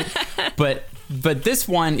 probably. But this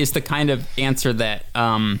one is the kind of answer that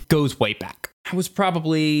goes way back. I was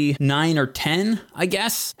probably 9 or 10, I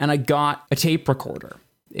guess, and I got a tape recorder.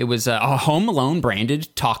 It was a Home Alone branded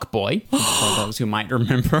Talkboy, for those who might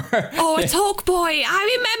remember. Oh, a Talkboy.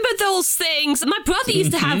 I remember those things. My brother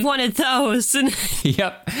used to have one of those. And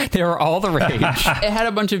yep, they were all the rage. It had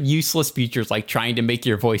a bunch of useless features like trying to make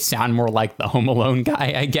your voice sound more like the Home Alone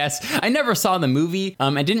guy, I guess. I never saw the movie.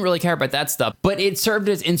 I didn't really care about that stuff, but it served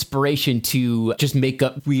as inspiration to just make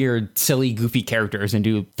up weird, silly, goofy characters and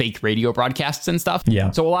do fake radio broadcasts and stuff.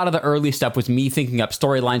 Yeah. So a lot of the early stuff was me thinking up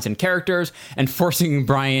storylines and characters and forcing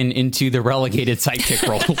Brian into the relegated sidekick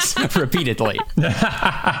roles repeatedly.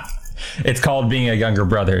 It's called being a younger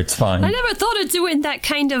brother. It's fine. I never thought of doing that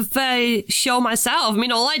kind of show myself. I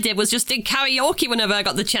mean, all I did was just did karaoke whenever I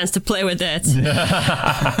got the chance to play with it.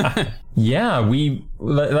 Yeah,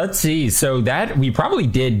 let's see. So that we probably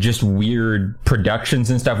did just weird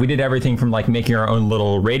productions and stuff. We did everything from like making our own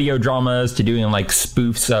little radio dramas to doing like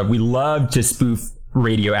spoofs. We love to spoof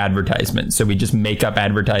radio advertisements, so we just make up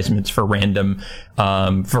advertisements for random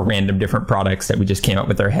different products that we just came up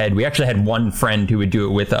with our head. We actually had one friend who would do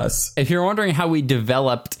it with us. If you're wondering how we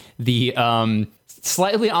developed the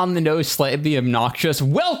slightly on the nose, slightly obnoxious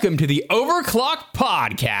welcome to the Overclock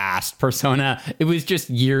podcast persona, it was just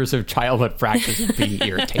years of childhood practice of being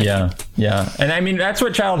irritated. Yeah. And I mean, that's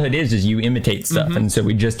what childhood is you imitate stuff. And so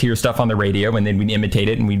we'd just hear stuff on the radio and then we'd imitate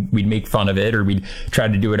it and we'd make fun of it or we'd try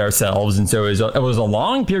to do it ourselves. And so it was a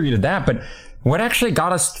long period of that. But what actually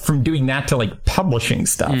got us from doing that to like publishing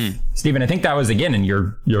stuff? Stephen, I think that was again in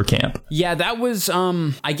your camp. Yeah, that was,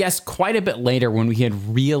 I guess, quite a bit later when we had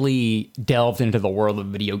really delved into the world of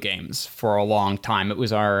video games for a long time. That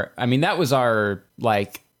was our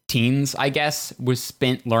like teens, I guess, was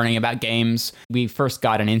spent learning about games. We first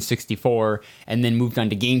got an N64 and then moved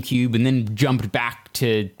on to GameCube and then jumped back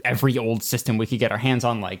to every old system we could get our hands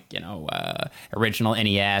on, like, original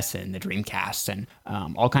NES and the Dreamcast and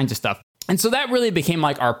all kinds of stuff. And so that really became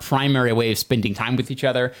like our primary way of spending time with each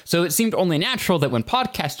other. So it seemed only natural that when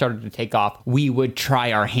podcasts started to take off, we would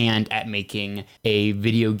try our hand at making a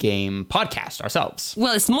video game podcast ourselves.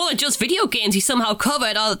 Well, it's more than just video games you somehow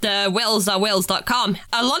covered on the WalesAreWales.com.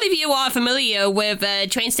 A lot of you are familiar with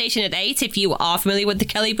Train Station at 8, if you are familiar with the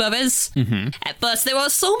Kelly brothers. But there are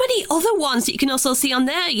so many other ones that you can also see on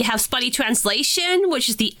there. You have Spotty Translation, which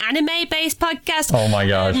is the anime-based podcast. Oh my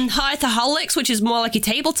gosh. Hearthaholics, which is more like a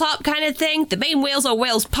tabletop kind of thing. The main Wales Are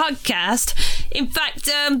Wales podcast. In fact,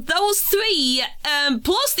 those three,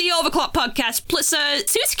 plus the Overclock podcast, plus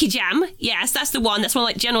Suzuki Jam, yes, that's the one, that's more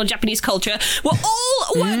like general Japanese culture, were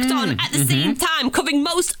all worked on at the same time, covering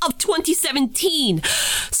most of 2017.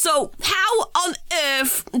 So how on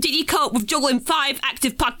earth did you cope with juggling 5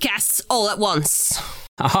 active podcasts all at once?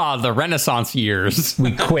 Ah, the Renaissance years.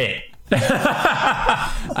 We quit.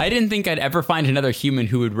 I didn't think I'd ever find another human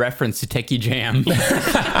who would reference Suzuki Jam.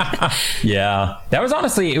 Yeah, that was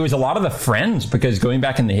honestly, it was a lot of the friends, because going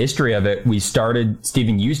back in the history of it,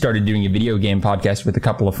 Stephen, you started doing a video game podcast with a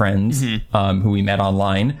couple of friends who we met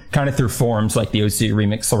online, kind of through forums like the OC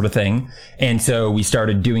Remix sort of thing. And so we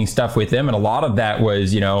started doing stuff with them. And a lot of that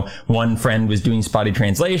was, one friend was doing Spotty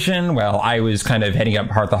Translation while I was kind of heading up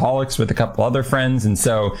Hearthaholics with a couple other friends. And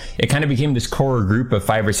so it kind of became this core group of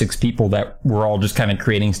 5 or 6 people that were all just kind of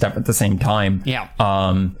creating stuff at the same time. Yeah.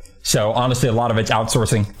 So honestly, a lot of it's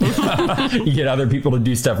outsourcing. You get other people to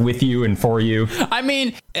do stuff with you and for you. I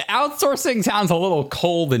mean, outsourcing sounds a little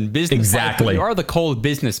cold and business. Exactly. You are the cold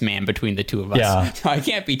businessman between the two of us. Yeah. So I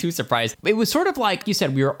can't be too surprised. It was sort of like you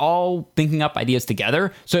said, we were all thinking up ideas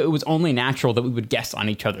together. So it was only natural that we would guest on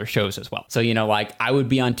each other's shows as well. So, like I would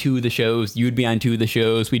be on 2 of the shows, you'd be on 2 of the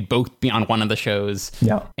shows, we'd both be on 1 of the shows.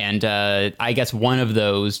 Yeah. And I guess one of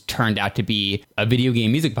those turned out to be a video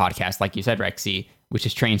game music podcast, like you said, Rexy, which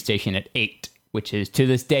is Train Station at 8, which is to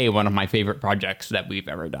this day one of my favorite projects that we've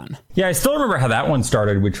ever done. Yeah, I still remember how that one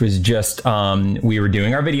started, which was just we were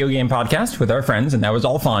doing our video game podcast with our friends, and that was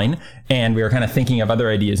all fine. And we were kind of thinking of other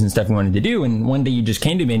ideas and stuff we wanted to do. And one day you just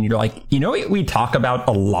came to me and you're like, what we talk about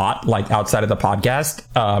a lot, like outside of the podcast?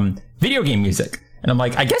 Video game music. And I'm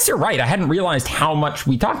like, I guess you're right. I hadn't realized how much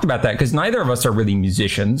we talked about that, because neither of us are really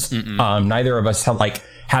musicians. Neither of us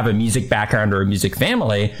have a music background or a music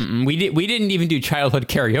family. We didn't even do childhood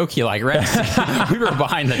karaoke like Rex. We were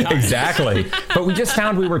behind the times. Exactly. But we just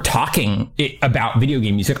found we were talking about video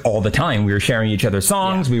game music all the time. We were sharing each other's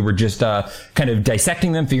songs. Yeah. We were just kind of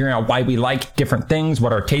dissecting them, figuring out why we like different things,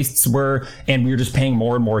 what our tastes were. And we were just paying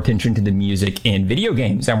more and more attention to the music in video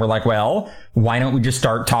games. And we're like, well, why don't we just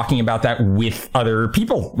start talking about that with other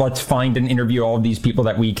people? Let's find and interview all of these people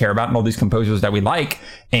that we care about and all these composers that we like.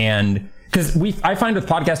 And because I find with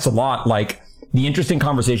podcasts a lot, like the interesting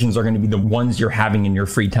conversations are going to be the ones you're having in your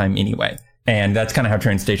free time anyway. And that's kind of how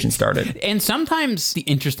Train Station started. And sometimes the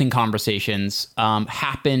interesting conversations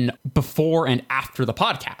happen before and after the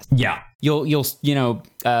podcast. Yeah. You'll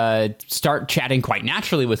start chatting quite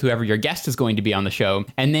naturally with whoever your guest is going to be on the show.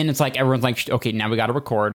 And then it's like, everyone's like, okay, now we got to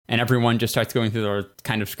record. And everyone just starts going through their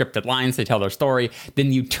kind of scripted lines. They tell their story.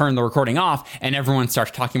 Then you turn the recording off and everyone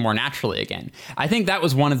starts talking more naturally again. I think that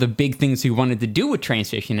was one of the big things we wanted to do with Train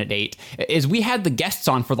Station at 8 is we had the guests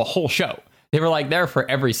on for the whole show. They were like there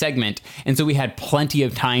for every segment. And so we had plenty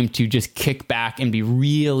of time to just kick back and be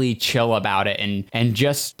really chill about it and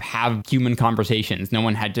just have human conversations. No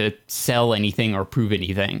one had to sell anything or prove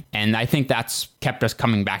anything. And I think that's kept us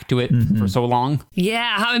coming back to it for so long.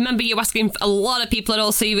 Yeah, I remember you asking a lot of people at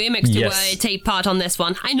OC Remix to take part on this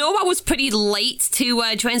one. I know I was pretty late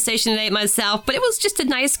to Train Station 8 myself, but it was just a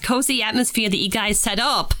nice, cozy atmosphere that you guys set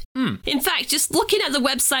up. In fact, just looking at the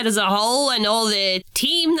website as a whole and all the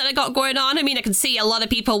team that I got going on, I mean, I can see a lot of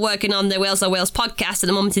people working on the Wales Are Wales podcast at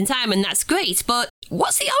the moment in time, and that's great, but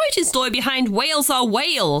what's the origin story behind Wales Are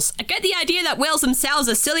Wales? I get the idea that whales themselves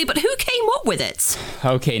are silly, but who came up with it?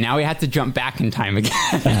 Okay, now we have to jump back in time again.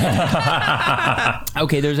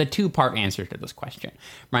 Okay, there's a 2-part answer to this question.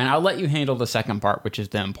 Ryan, I'll let you handle the second part, which is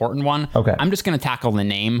the important one. Okay. I'm just going to tackle the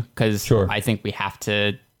name, because I think we have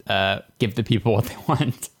to give the people what they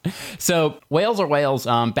want. So Wales Are Wales,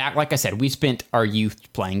 back, like I said, we spent our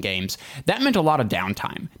youth playing games. That meant a lot of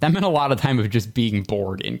downtime. That meant a lot of time of just being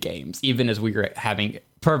bored in games, even as we were having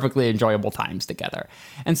perfectly enjoyable times together.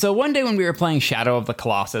 And so one day when we were playing Shadow of the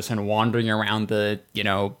Colossus and wandering around the,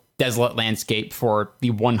 desolate landscape for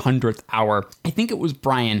the 100th hour, I think it was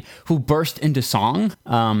Brian who burst into song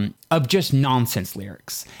of just nonsense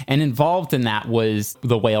lyrics. And involved in that was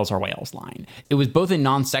the Wales Are Wales line. It was both a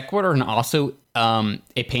non sequitur and also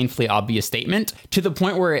a painfully obvious statement, to the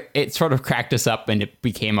point where it sort of cracked us up and it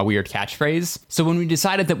became a weird catchphrase. So when we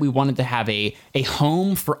decided that we wanted to have a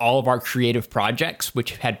home for all of our creative projects,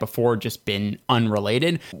 which had before just been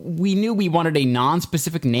unrelated, we knew we wanted a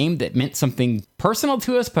non-specific name that meant something personal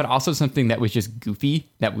to us, but also something that was just goofy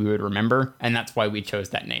that we would remember. And that's why we chose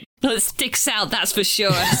that name. Well, it sticks out, that's for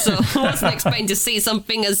sure. So I wasn't expecting to see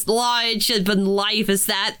something as large and live as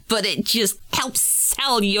that, but it just helps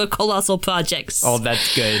sell your colossal projects. Oh,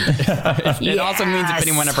 that's good. It also means if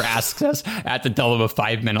anyone ever asks us, I have to tell them a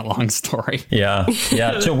 5-minute long story. Yeah.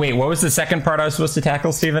 So wait, what was the second part I was supposed to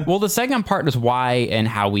tackle, Stephen? Well, the second part is why and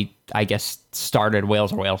how we, I guess, started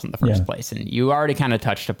Whales Are Whales in the first place. And you already kind of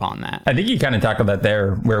touched upon that. I think you kind of tackled that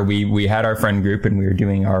there, where we had our friend group and we were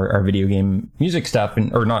doing our video game music stuff,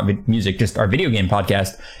 or not music, just our video game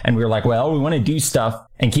podcast. And we were like, well, we want to do stuff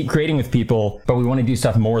and keep creating with people, but we want to do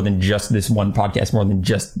stuff more than just this one podcast, more than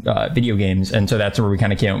just video games. And so that's where we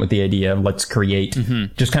kind of came up with the idea of let's create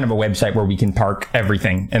just kind of a website where we can park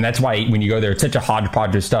everything. And that's why when you go there, it's such a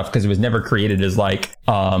hodgepodge of stuff, because it was never created as like,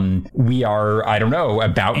 we are, I don't know,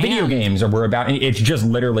 about video games, or we're about, it's just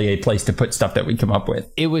literally a place to put stuff that we come up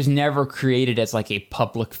with. It was never created as like a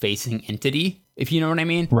public facing entity, if you know what I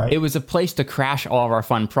mean. Right. It was a place to crash all of our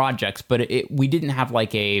fun projects, but we didn't have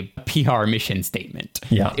like a PR mission statement.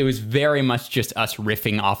 Yeah. It was very much just us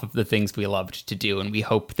riffing off of the things we loved to do, and we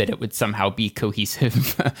hoped that it would somehow be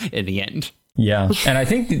cohesive in the end. Yeah. And I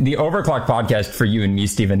think the Overclock podcast for you and me,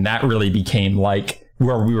 Stephen, that really became like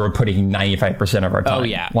where we were putting 95% of our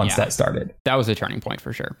time once that started. That was a turning point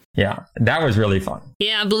for sure. Yeah, that was really fun.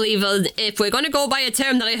 Yeah, I believe if we're going to go by a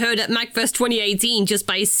term that I heard at MacFest 2018, just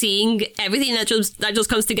by seeing everything that just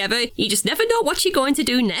comes together, you just never know what you're going to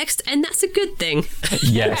do next, and that's a good thing.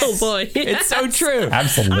 Yes. Oh boy. It's so true.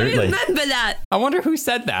 Absolutely. I remember that. I wonder who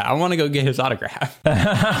said that. I want to go get his autograph.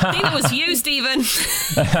 I think it was you, Stephen.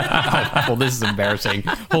 Well, this is embarrassing.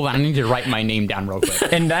 Hold on, I need to write my name down real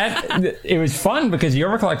quick. And it was fun because the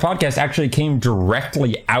Overclock podcast actually came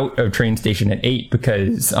directly out of Train Station at 8,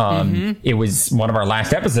 because it was one of our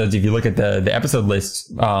last episodes. If you look at the episode lists,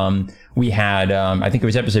 we had, I think it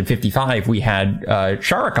was episode 55, we had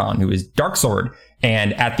Sharakan, who is Dark Sword.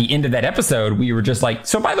 And at the end of that episode, we were just like,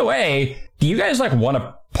 so by the way, do you guys like want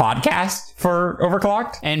a podcast for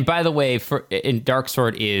Overclocked? And by the way, Dark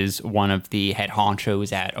Sword is one of the head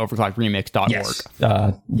honchos at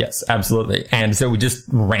overclockedremix.org. Yes, absolutely. And so we just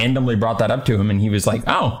randomly brought that up to him, and he was like,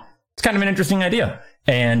 oh, it's kind of an interesting idea.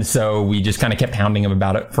 And so we just kind of kept hounding him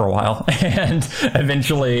about it for a while, and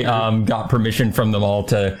eventually got permission from them all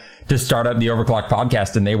to start up the Overclock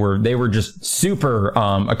podcast. And they were just super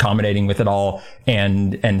accommodating with it all,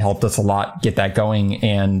 and helped us a lot get that going.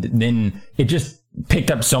 And then it just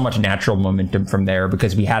picked up so much natural momentum from there,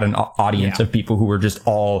 because we had an audience of people who were just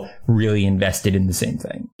all really invested in the same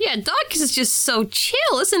thing. Yeah, Dark is just so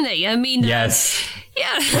chill, isn't he? I mean, yes.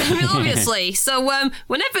 Yeah, I mean, obviously. So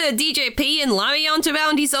whenever DJP and Larry aren't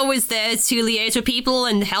around, he's always there to liaise with people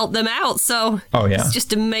and help them out. So it's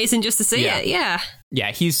just amazing just to see it.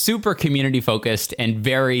 Yeah, he's super community focused and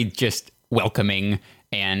very just welcoming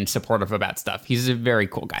and supportive about stuff. He's a very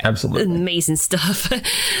cool guy. Absolutely. Amazing stuff.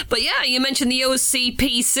 But yeah, you mentioned the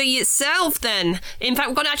OCPC itself then. In fact,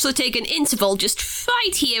 we're going to actually take an interval just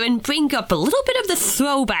right here and bring up a little bit of the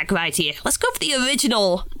throwback right here. Let's go for the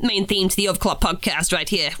original main theme to the Overclock podcast right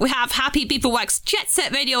here. We have Happy Beeperwax Jet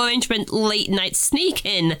Set Radio Arrangement Late Night Sneak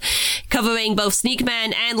In, covering both Sneak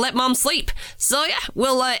Man and Let Mom Sleep. So yeah,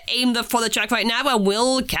 we'll aim for the track right now, and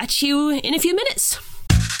we'll catch you in a few minutes.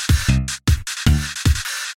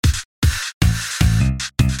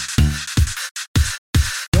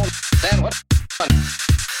 Dan, what?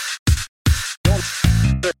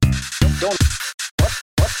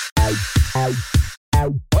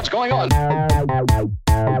 What's going on?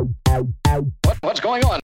 What's going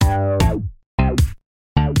on?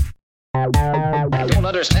 I don't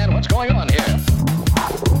understand what's going on here. I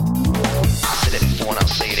said it before and I'll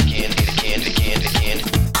say it again, I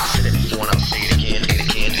said it before and I'll say it again, I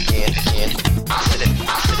said it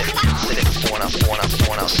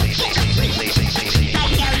before and I'll say it again.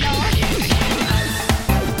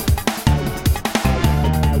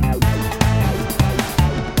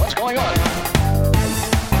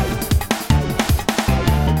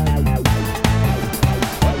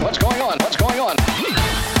 What's going on? What's going on?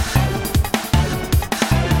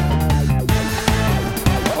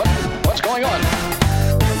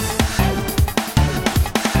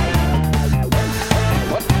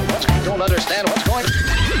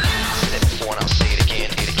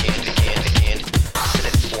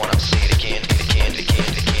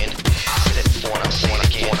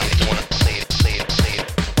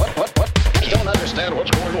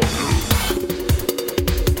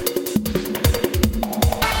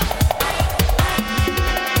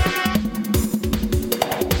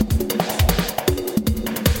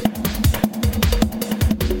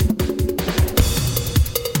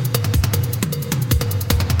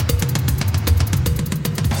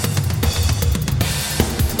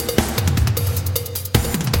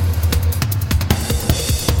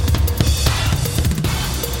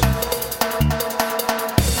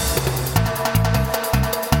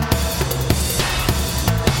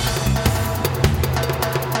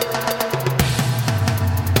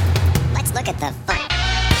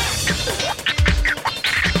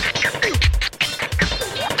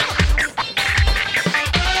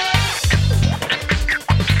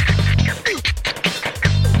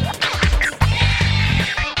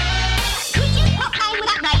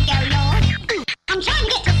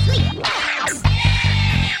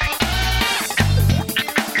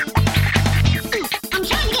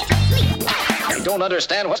 don't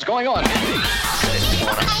understand what's going on here.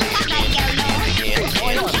 What's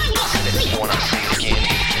going on?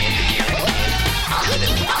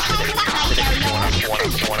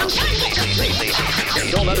 I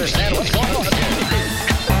don't understand what's going on here.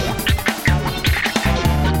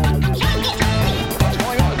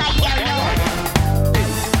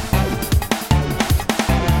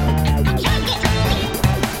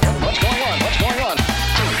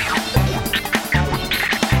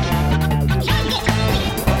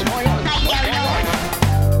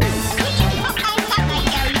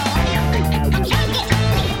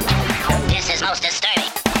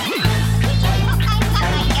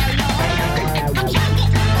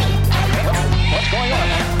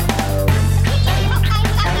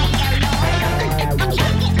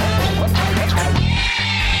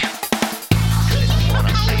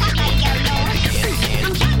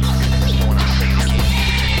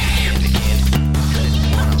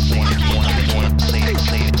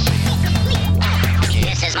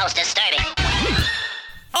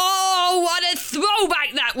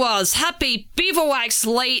 Happy Beaverwax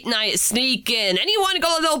late night sneak in. Anyone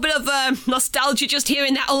got a little bit of nostalgia just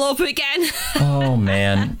hearing that all over again? Oh,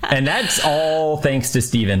 man. And that's all thanks to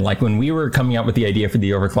Steven. Like, when we were coming up with the idea for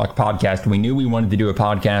the Overclock podcast, we knew we wanted to do a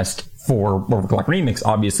podcast for Overclock Remix,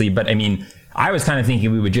 obviously. But I mean, I was kind of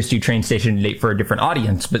thinking we would just do Train Station Date for a different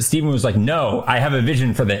audience. But Steven was like, no, I have a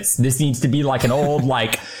vision for this. This needs to be like an old,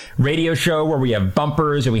 like, radio show where we have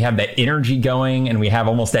bumpers and we have that energy going and we have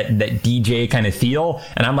almost that DJ kind of feel.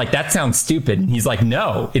 And I'm like, that sounds stupid. And he's like,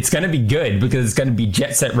 no, it's going to be good because it's going to be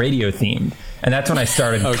Jet Set Radio themed. And that's when I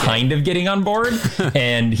started kind of getting on board.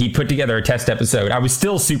 And he put together a test episode. I was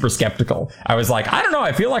still super skeptical. I was like, I don't know.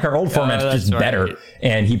 I feel like our old format's just better.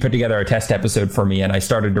 And he put together a test episode for me. And I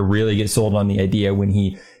started to really get sold on the idea when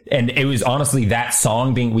he... And it was honestly that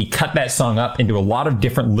song we cut that song up into a lot of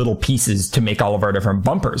different little pieces to make all of our different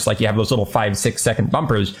bumpers. Like, you have those little 5-6 second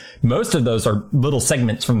bumpers. Most of those are little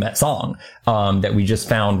segments from that song, that we just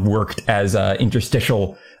found worked as,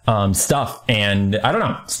 interstitial, stuff. And I don't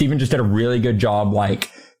know, Steven just did a really good job, like,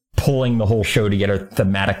 pulling the whole show together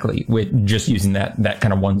thematically with just using that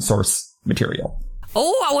kind of one source material.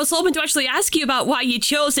 Oh, I was hoping to actually ask you about why you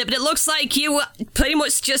chose it, but it looks like you pretty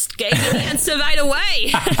much just gave me the answer right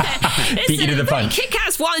away. Beat you to the punch.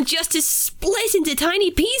 Kick-ass one just to split into tiny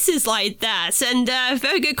pieces like that. And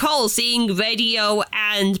very good call, seeing radio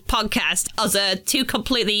and podcast as two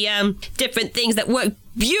completely different things that work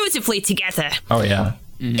beautifully together. Oh, yeah.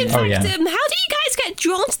 In fact, how do you guys get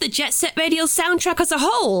drawn to the Jet Set Radio soundtrack as a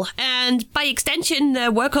whole? And by extension,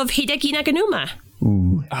 the work of Hideki Naganuma?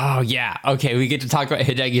 Ooh. Oh, yeah. Okay, we get to talk about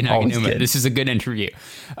Hideki Naganuma. This is a good interview.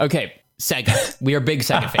 Okay, Sega. We are big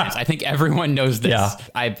Sega fans. I think everyone knows this. Yeah.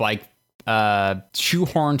 I've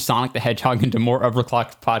shoehorned Sonic the Hedgehog into more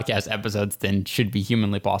Overclocked podcast episodes than should be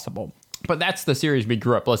humanly possible. But that's the series we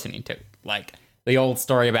grew up listening to. Like, the old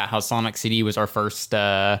story about how Sonic CD was our first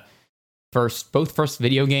video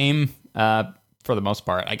game, for the most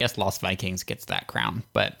part. I guess Lost Vikings gets that crown,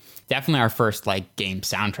 but definitely our first, like, game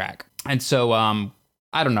soundtrack. And so,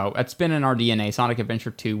 I don't know, it's been in our DNA. Sonic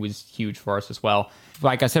Adventure 2 was huge for us as well.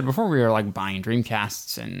 Like I said before, we were like buying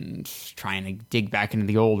Dreamcasts and trying to dig back into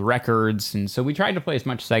the old records. And so we tried to play as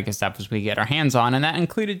much Sega stuff as we could get our hands on, and that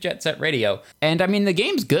included Jet Set Radio. And I mean, the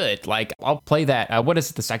game's good. Like, I'll play that. What is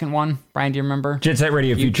it, the second one? Brian, do you remember? Jet Set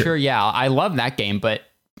Radio Future. Sure, yeah. I love that game, but,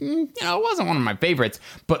 it wasn't one of my favorites.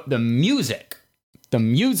 But the music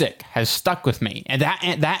has stuck with me. And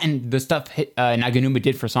that and the stuff Naganuma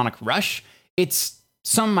did for Sonic Rush, it's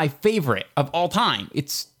some of my favorite of all time.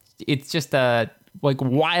 It's just like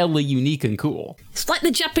wildly unique and cool. It's like the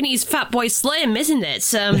Japanese Fatboy Slim, isn't it?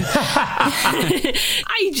 I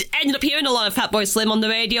ended up hearing a lot of Fatboy Slim on the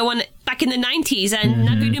radio back in the 90s, and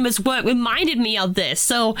Naganuma's work reminded me of this.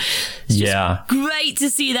 So it's just great to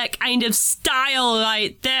see that kind of style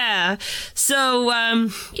right there. So,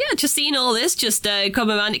 just seeing all this just come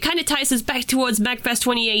around, it kind of ties us back towards MagFest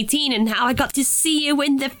 2018 and how I got to see you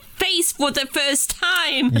in the face for the first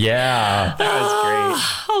time. Yeah. That was great.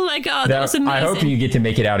 Oh my God, that was amazing. I hope you get to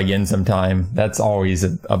make it out again sometime. That's always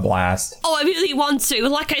a blast. Oh, I really want to.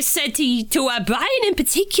 Like I said to Brian in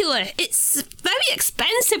particular, it's very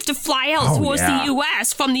expensive to fly out towards the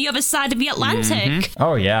US from the other side of the Atlantic.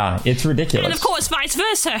 Oh, yeah. It's ridiculous. And of course, vice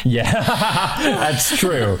versa. Yeah, that's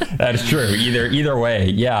true. That's true. Either way.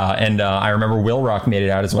 Yeah. And I remember Will Rock made it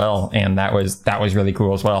out as well. And that was really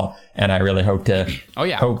cool as well. And I really hope to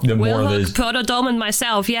hope the more of those Protodome and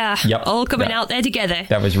myself, all coming out there together.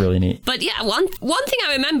 That was really neat. But yeah, one thing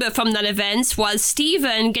I remember from that event was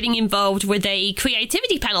Steven getting involved with a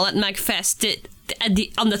creativity panel at MagFest.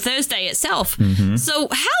 on the Thursday itself. Mm-hmm. So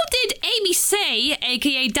how did Amy Say,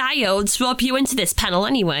 aka Diodes, rope you into this panel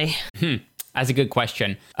anyway? That's a good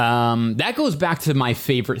question. That goes back to my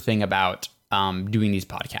favorite thing about doing these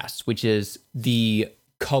podcasts, which is the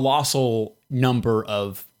colossal number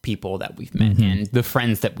of people that we've met and the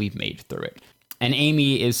friends that we've made through it. And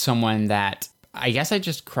Amy is someone that I guess I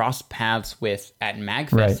just crossed paths with at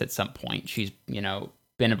MagFest at some point. She's,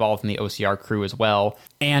 been involved in the OCR crew as well.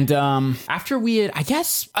 And after I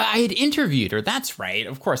had interviewed her. That's right.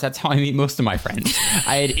 Of course, that's how I meet most of my friends.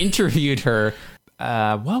 I had interviewed her.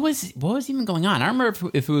 What was even going on? I don't remember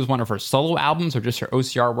if it was one of her solo albums or just her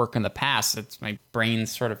OCR work in the past. It's my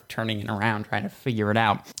brain's sort of turning it around, trying to figure it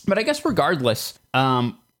out. But I guess regardless, we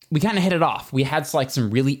kind of hit it off. We had like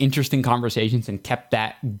some really interesting conversations and kept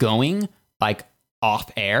that going like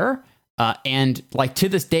off air. And like to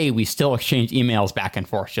this day, we still exchange emails back and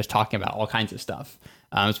forth, just talking about all kinds of stuff.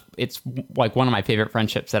 It's like one of my favorite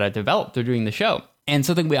friendships that I developed through doing the show. And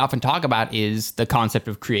something we often talk about is the concept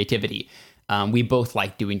of creativity. We both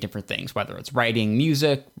like doing different things, whether it's writing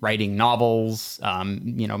music, writing novels,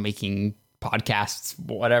 making podcasts,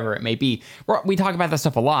 whatever it may be. We talk about that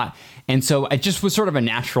stuff a lot. And so it just was sort of a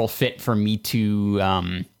natural fit for me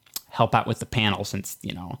to help out with the panel since,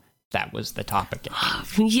 that was the topic.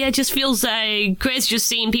 Yeah, it just feels great just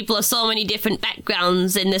seeing people of so many different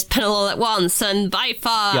backgrounds in this panel all at once. And by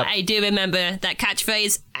far, I do remember that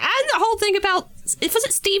catchphrase and the whole thing about, was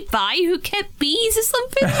it Steve Vai who kept bees or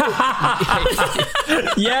something?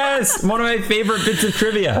 Yes, one of my favorite bits of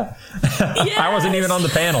trivia. Yes. I wasn't even on the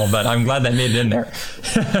panel, but I'm glad that made it in there.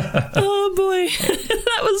 Oh boy,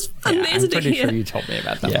 that was amazing to hear. I'm pretty sure you told me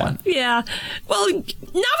about that one. Yeah. Well, now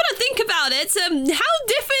that I think about it, how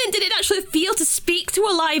different did it actually feel to speak to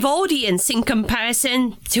a live audience in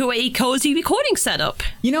comparison to a cozy recording setup?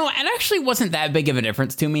 It actually wasn't that big of a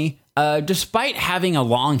difference to me. Despite having a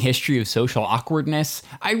long history of social awkwardness,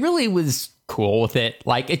 I really was cool with it.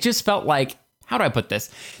 Like, it just felt like, how do I put this?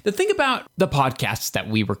 The thing about the podcasts that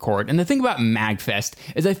we record and the thing about MagFest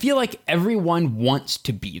is I feel like everyone wants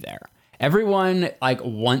to be there. Everyone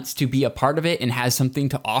wants to be a part of it and has something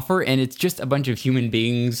to offer. And it's just a bunch of human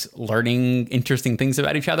beings learning interesting things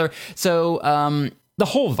about each other. So the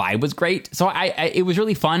whole vibe was great. So it was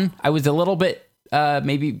really fun. I was a little bit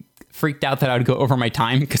maybe freaked out that I would go over my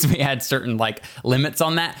time because we had certain limits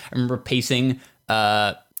on that. I remember pacing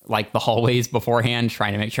the hallways beforehand,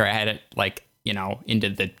 trying to make sure I had it into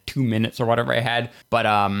the 2 minutes or whatever I had. But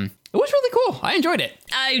it was really cool. I enjoyed it.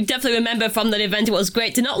 I definitely remember from that event it was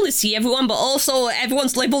great to not only see everyone, but also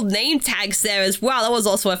everyone's labeled name tags there as well. That was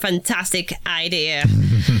also a fantastic idea.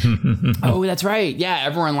 Oh, that's right. Yeah,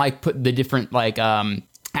 everyone put the different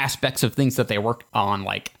aspects of things that they worked on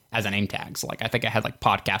as a name tags. I think I had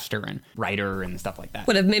podcaster and writer and stuff like that.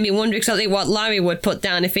 Would have made me wonder exactly what Larry would put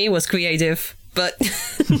down if he was creative. But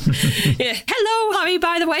yeah, hello Larry,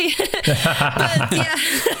 by the way. But yeah.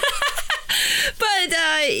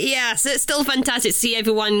 But so it's still fantastic to see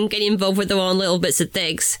everyone getting involved with their own little bits of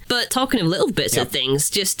things. But talking of little bits of things,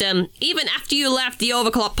 just even after you left the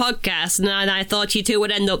Overclock podcast and I thought you two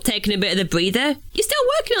would end up taking a bit of the breather, you're still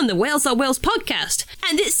working on the Wales Are Wales podcast.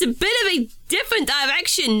 And it's a bit of a different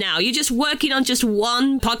direction now. You're just working on just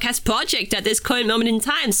one podcast project at this current moment in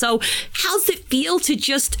time. So how's it feel to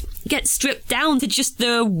just get stripped down to just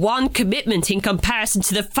the one commitment in comparison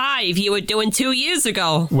to the 5 you were doing 2 years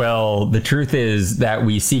ago? Well, the truth is that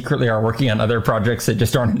we secretly are working on other projects that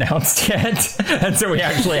just aren't announced yet. And so we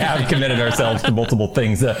actually have committed ourselves to multiple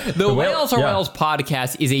things. The Wales Are Wales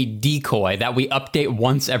podcast is a decoy that we update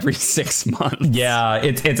once every 6 months. Yeah,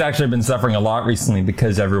 it's actually been suffering a lot recently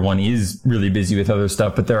because everyone is really busy with other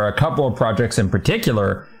stuff. But there are a couple of projects in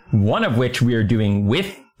particular, one of which we are doing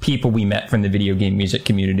with people we met from the video game music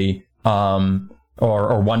community,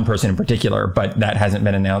 or one person in particular, but that hasn't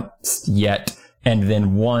been announced yet. And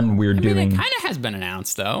then one we're doing. It kind of has been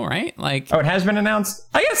announced, though, right? Oh, it has been announced?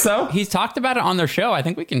 I guess so. He's talked about it on their show. I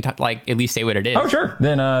think we can at least say what it is. Oh, sure.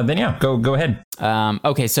 Then yeah, go ahead.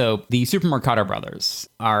 Okay, so the Super Mercado Brothers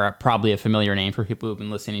are probably a familiar name for people who've been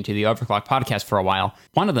listening to the Overclock podcast for a while.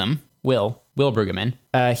 One of them, Will Brueggemann,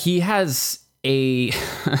 he has a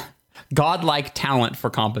godlike talent for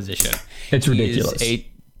composition. It's ridiculous. He's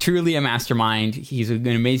truly a mastermind. He's an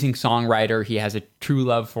amazing songwriter. He has a true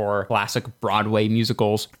love for classic Broadway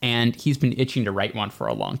musicals, and he's been itching to write one for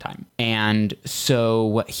a long time. And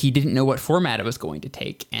so he didn't know what format it was going to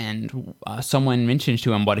take. And someone mentioned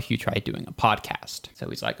to him, what if you tried doing a podcast? So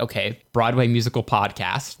he's like, okay, Broadway musical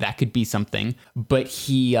podcast, that could be something. But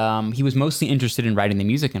he was mostly interested in writing the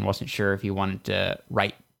music and wasn't sure if he wanted to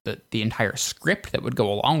write the entire script that would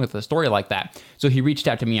go along with a story like that. So he reached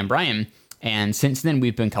out to me and Brian, And since then,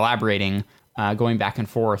 we've been collaborating, going back and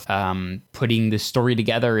forth, putting this story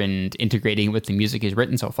together and integrating it with the music he's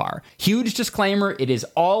written so far. Huge disclaimer, it is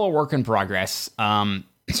all a work in progress.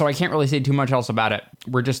 So I can't really say too much else about it.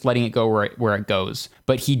 We're just letting it go where it goes.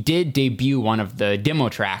 But he did debut one of the demo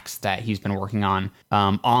tracks that he's been working on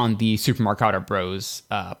the Super Marcato Bros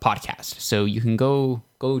podcast. So you can go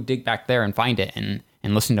dig back there and find it and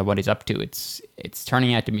listen to what he's up to. It's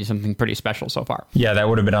turning out to be something pretty special so far. Yeah, that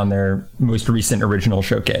would have been on their most recent original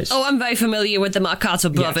showcase. Oh, I'm very familiar with the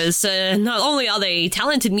Marcato brothers. Yes. Not only are they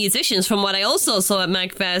talented musicians from what I also saw at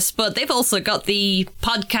MagFest, but they've also got the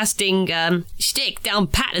podcasting shtick down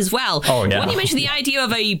pat as well. Oh, yeah. When you mentioned the idea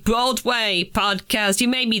of a Broadway podcast, you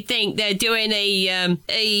made me think they're doing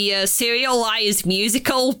a serialized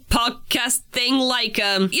musical podcast thing like,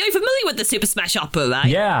 you're familiar with the Super Smash Opera, right?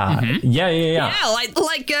 Yeah. Mm-hmm. Yeah. Yeah,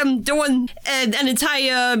 like doing an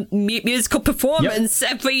entire musical performance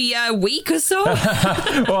every week or so.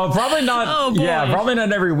 Well, probably not. Oh, boy. Yeah, probably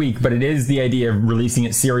not every week, but it is the idea of releasing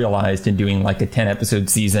it serialized and doing like a 10-episode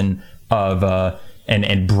season of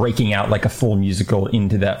and breaking out like a full musical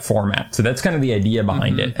into that format. So that's kind of the idea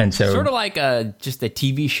behind it. And so sort of like just a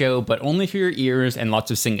TV show, but only for your ears and lots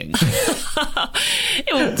of singing.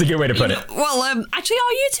 It's a good way to put it. Well, actually,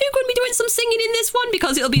 are you two going to be doing some singing in this one?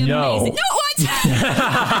 Because it'll be amazing. No, what?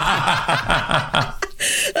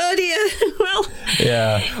 Oh dear. Well,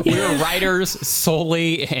 yeah, we're writers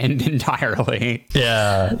solely and entirely.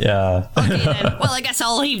 Yeah. Okay, then. Well, I guess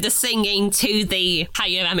I'll leave the singing to the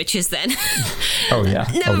higher amateurs then. Oh yeah.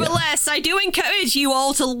 Nevertheless, I do encourage you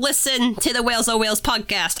all to listen to the Wales or Wales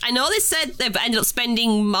podcast. I know they said they've ended up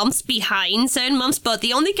spending months behind certain months, but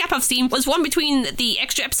the only gap I've seen was one between the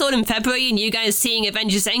extra episode in February and you guys seeing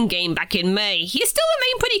Avengers Endgame back in May. You still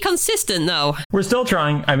remain pretty consistent, though. We're still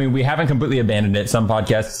trying. I mean, we haven't completely abandoned it. Some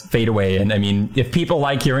podcasts fade away, and I mean, if people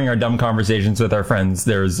like hearing our dumb conversations with our friends,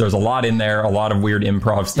 there's a lot in there, a lot of weird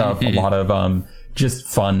improv stuff, a lot of just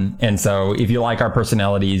fun. And so if you like our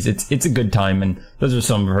personalities, it's a good time, and those are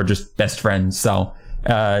some of our just best friends. So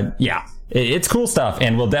yeah, it's cool stuff,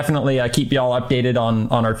 and we'll definitely keep y'all updated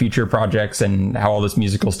on our future projects and how all this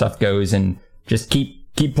musical stuff goes, and just keep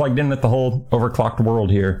plugged in with the whole overclocked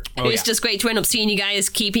world here. It's just great to end up seeing you guys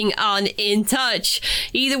keeping on in touch.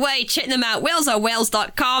 Either way, check them out,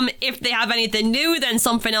 walesorwales.com. If they have anything new, then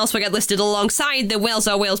something else will get listed alongside the Wales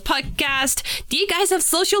or Wales podcast. Do you guys have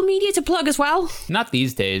social media to plug as well? Not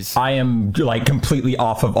these days. I am like completely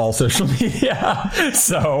off of all social media.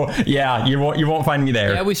 So yeah, you won't find me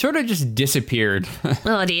there. Yeah, we sort of just disappeared.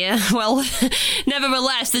 Oh dear. Well,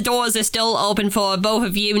 nevertheless, the doors are still open for both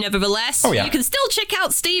of you, nevertheless. Oh, yeah. You can still check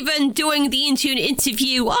out Stephen doing the In-Tune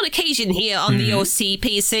interview on occasion here on the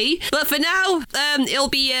OCPC. But for now, it'll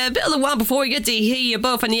be a bit of a while before we get to hear you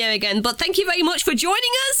both on the air again. But thank you very much for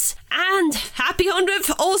joining us, and happy 100th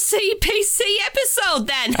OCPC episode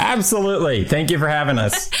then. Absolutely. Thank you for having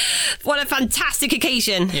us. What a fantastic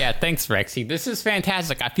occasion. Yeah, thanks, Rexy. This is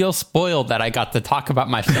fantastic. I feel spoiled that I got to talk about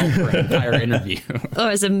myself for an entire interview. Oh,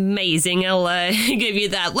 it's amazing. I'll give you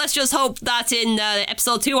that. Let's just hope that in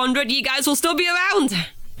episode 200, you guys will still be around.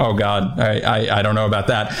 Oh, God. I don't know about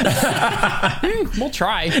that. We'll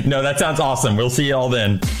try. No, that sounds awesome. We'll see you all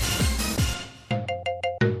then.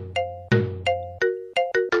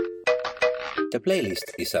 The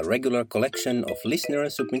playlist is a regular collection of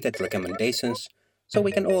listener-submitted recommendations, so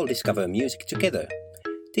we can all discover music together.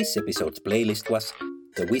 This episode's playlist was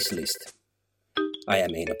The Wish List. I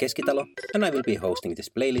am Eino Keskitalo, and I will be hosting this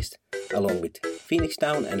playlist, along with Phoenix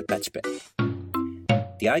Down and Patchpet.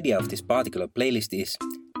 The idea of this particular playlist is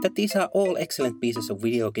that these are all excellent pieces of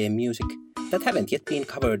video game music that haven't yet been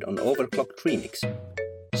covered on Overclocked Remix.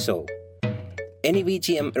 So, any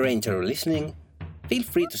VGM arranger listening, feel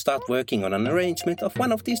free to start working on an arrangement of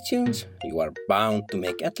one of these tunes. You are bound to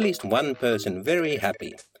make at least one person very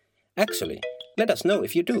happy. Actually, let us know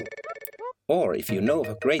if you do. Or if you know of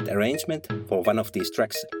a great arrangement for one of these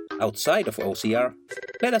tracks outside of OCR,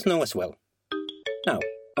 let us know as well. Now,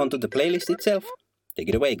 onto the playlist itself. Take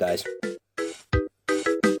it away, guys.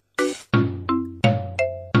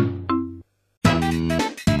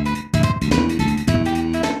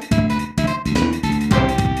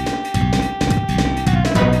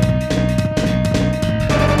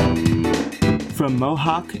 From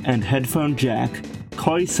Mohawk and Headphone Jack,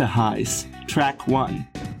 Koi Sahais, Track 1,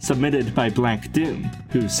 submitted by Black Doom,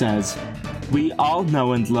 who says, "We all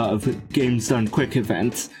know and love Games Done Quick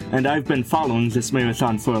events, and I've been following this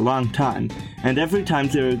marathon for a long time, and every time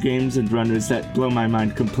there are games and runners that blow my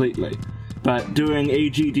mind completely. But during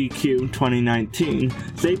AGDQ 2019,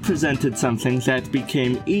 they presented something that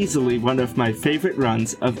became easily one of my favorite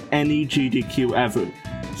runs of any GDQ ever.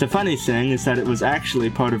 The funny thing is that it was actually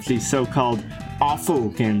part of the so-called awful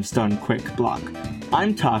games done quick block.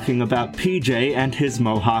 I'm talking about PJ and his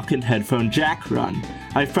Mohawk and headphone jack run.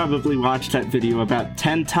 I've probably watched that video about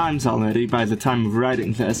 10 times already by the time of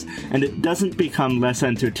writing this, and it doesn't become less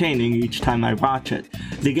entertaining each time I watch it.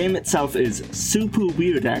 The game itself is super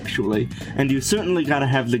weird actually, and you certainly gotta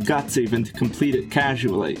have the guts even to complete it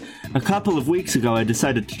casually. A couple of weeks ago I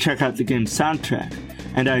decided to check out the game's soundtrack,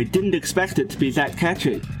 and I didn't expect it to be that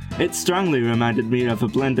catchy. It strongly reminded me of a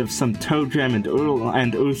blend of some Toe Jam and Earl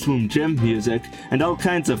and Earthworm Jim music, and all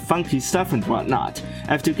kinds of funky stuff and whatnot.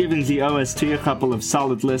 After giving the OST a couple of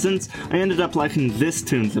solid listens, I ended up liking this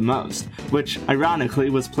tune the most, which ironically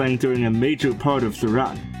was playing during a major part of the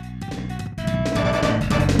run.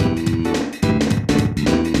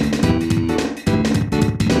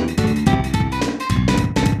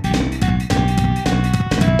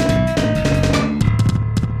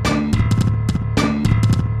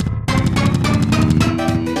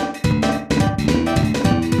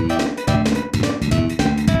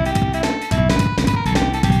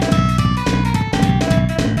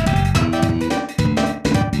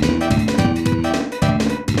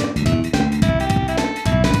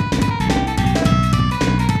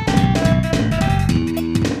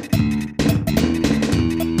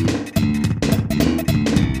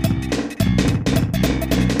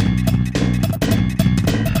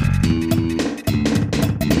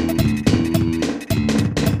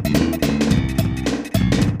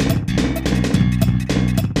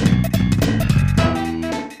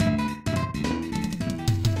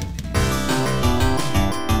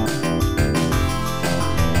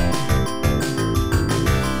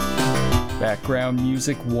 Background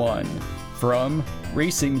Music 1 from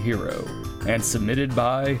Racing Hero and submitted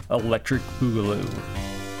by Electric Boogaloo.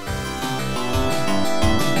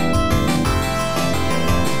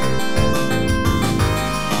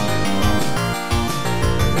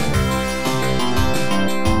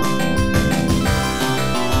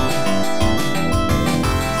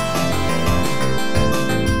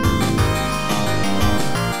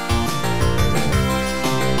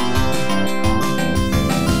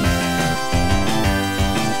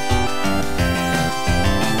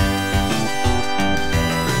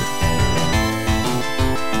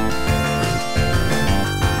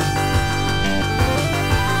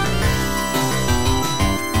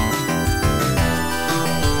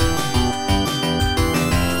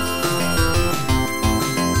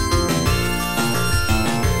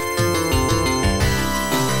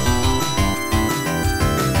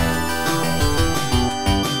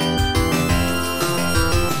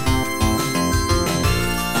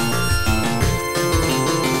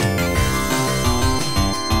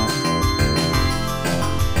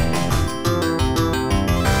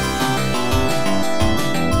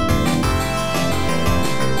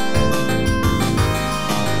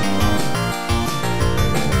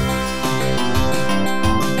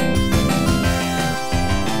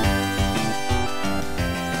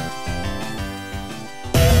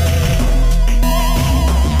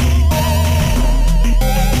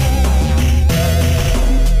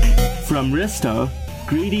 From Risto,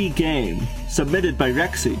 Greedy Game, submitted by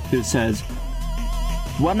Rexy, who says,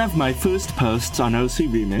 one of my first posts on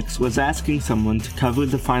OC Remix was asking someone to cover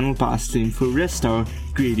the final boss theme for Risto,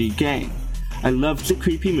 Greedy Game. I loved the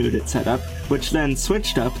creepy mood it set up, which then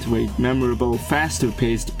switched up to a memorable,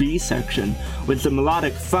 faster-paced B section with the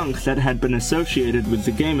melodic funk that had been associated with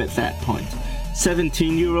the game at that point.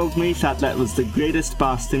 17-year-old me thought that was the greatest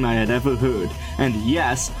boss theme I had ever heard, and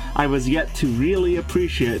yes, I was yet to really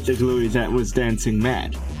appreciate the glory that was Dancing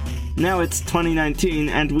Mad. Now it's 2019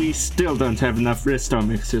 and we still don't have enough Risto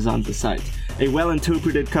mixers on the site. A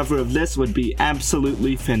well-interpreted cover of this would be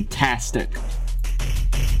absolutely fantastic.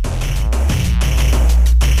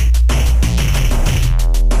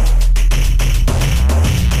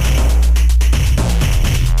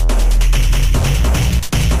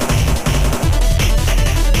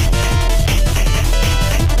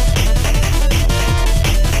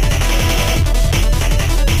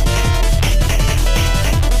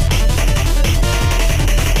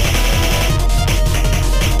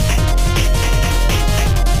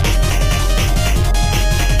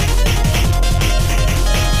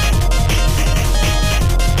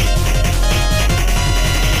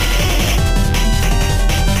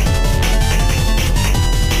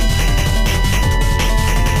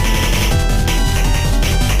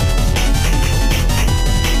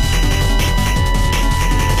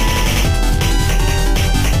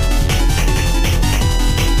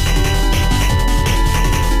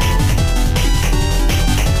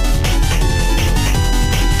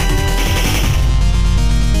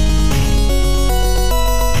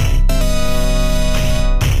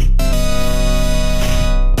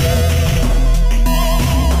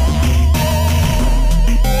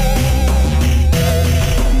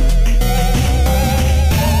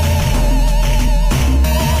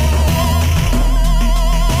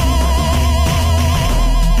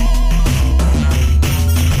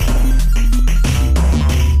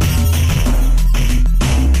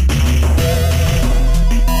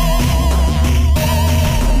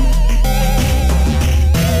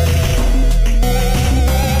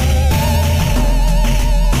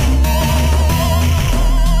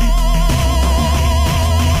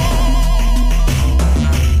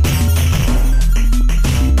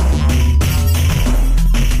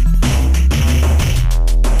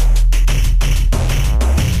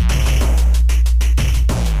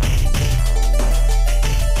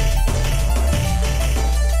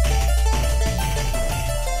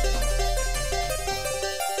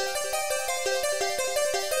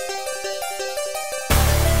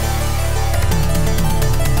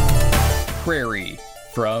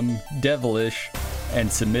 from Devilish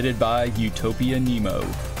and submitted by Utopia Nemo,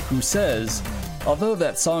 who says, although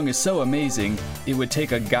that song is so amazing, it would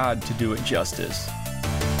take a god to do it justice.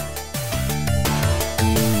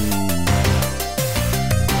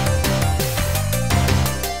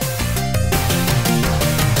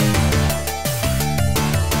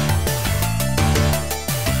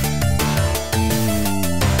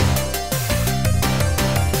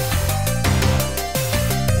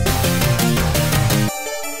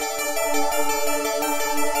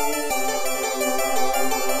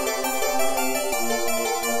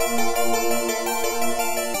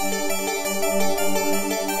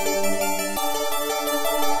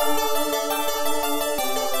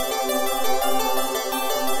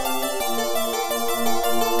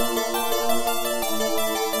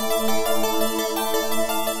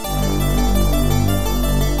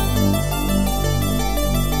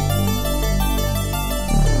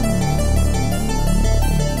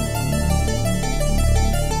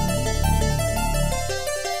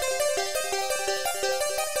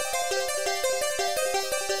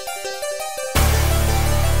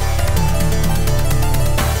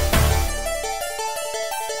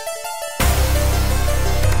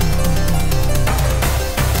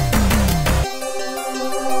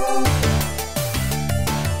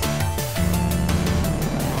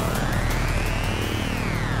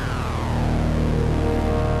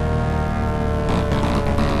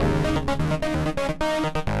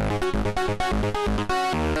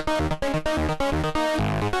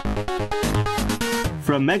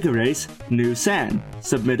 From Mega Race, New San,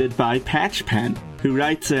 submitted by Patchpan, who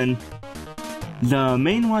writes in, the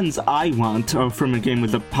main ones I want are from a game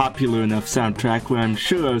with a popular enough soundtrack where I'm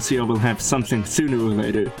sure OCL will have something sooner or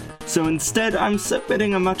later. So instead, I'm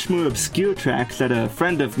submitting a much more obscure track that a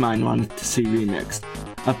friend of mine wanted to see remixed.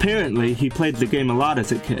 Apparently, he played the game a lot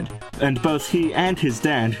as a kid, and both he and his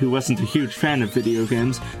dad, who wasn't a huge fan of video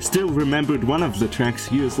games, still remembered one of the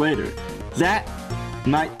tracks years later. That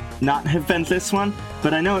might not have been this one,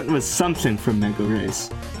 but I know it was something from Mega Race.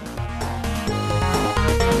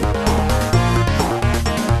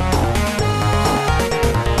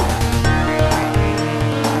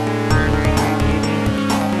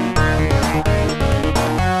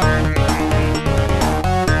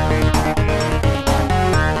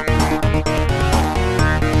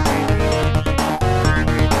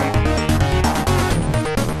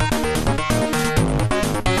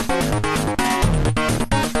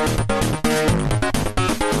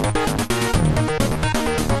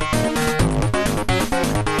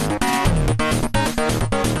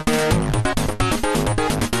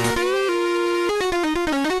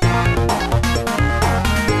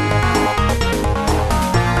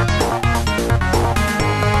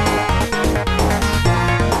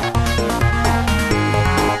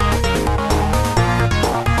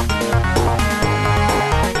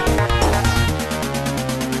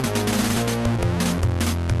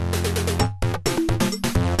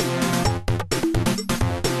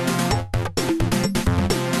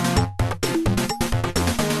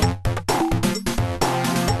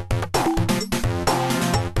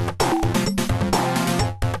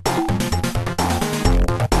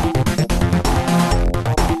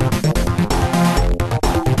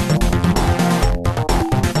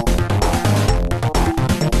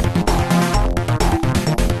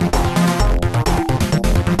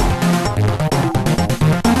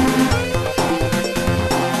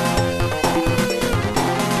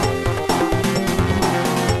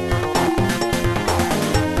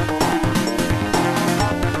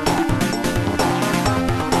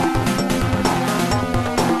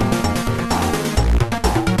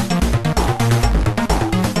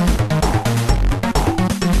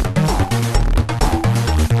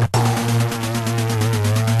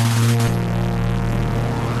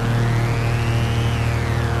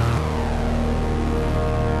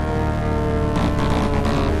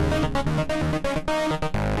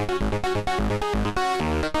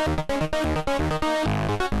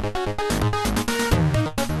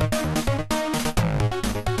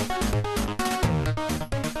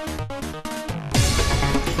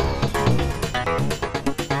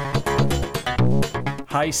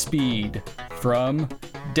 High Speed from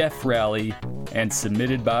Death Rally and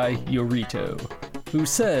submitted by Yorito, who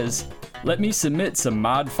says, let me submit some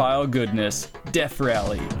mod file goodness, Death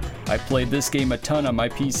Rally. I played this game a ton on my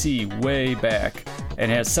PC way back,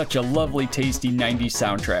 and has such a lovely tasty 90s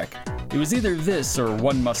soundtrack. It was either this or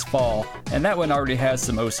One Must Fall, and that one already has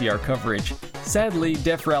some OCR coverage. Sadly,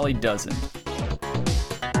 Death Rally doesn't.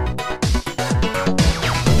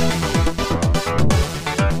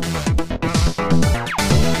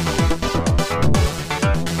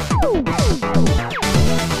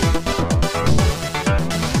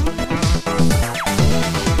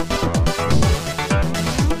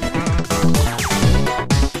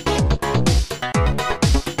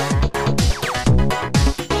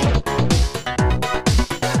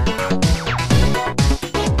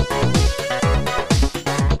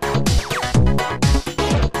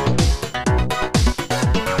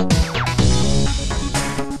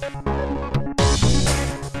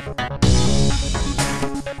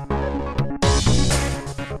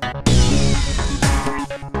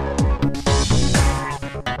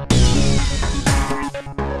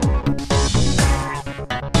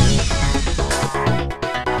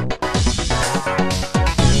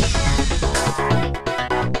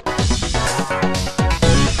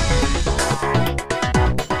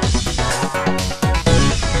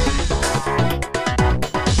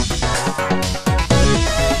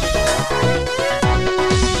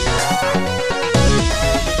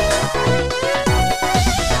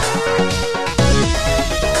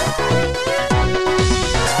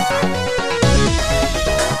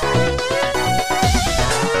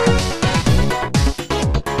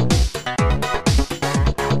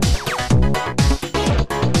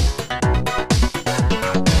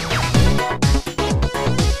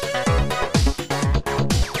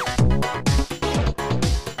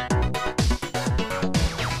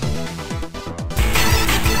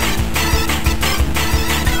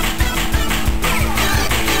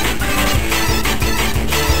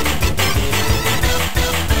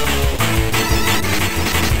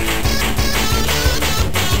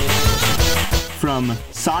 From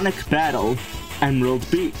Sonic Battle, Emerald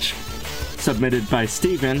Beach, submitted by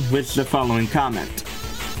Steven with the following comment.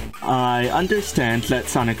 I understand that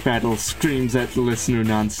Sonic Battle screams at the listener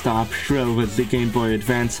non-stop, shrill with the Game Boy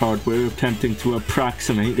Advance hardware attempting to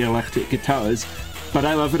approximate the electric guitars, but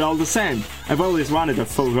I love it all the same. I've always wanted a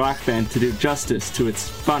full rock band to do justice to its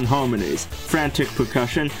fun harmonies, frantic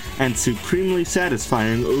percussion, and supremely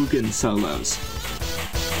satisfying organ solos.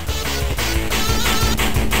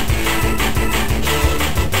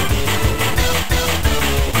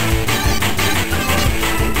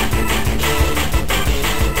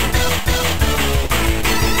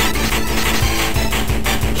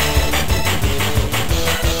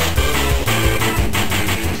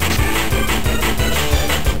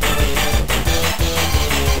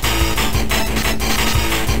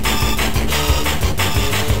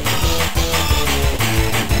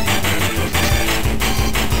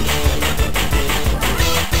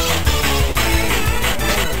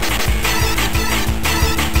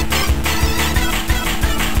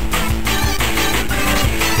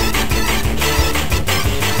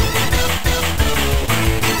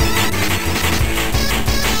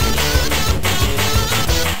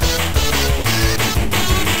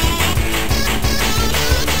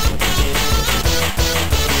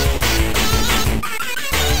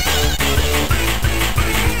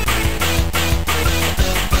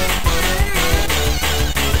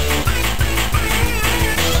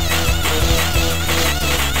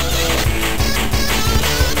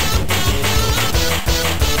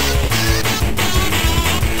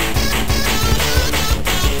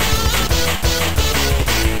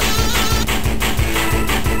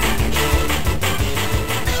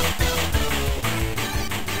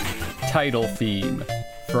 Title theme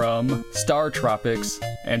from Star Tropics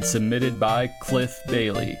and submitted by Cliff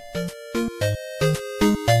Bailey.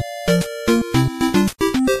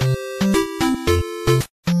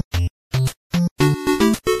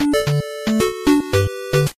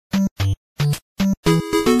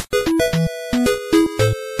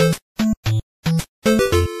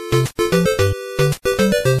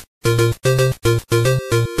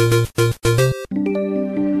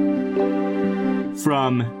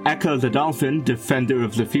 From Echo the Dolphin, Defender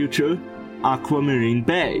of the Future, Aquamarine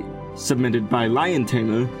Bay, submitted by Lion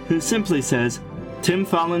Tamer, who simply says, Tim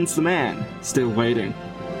Follin's the man, still waiting.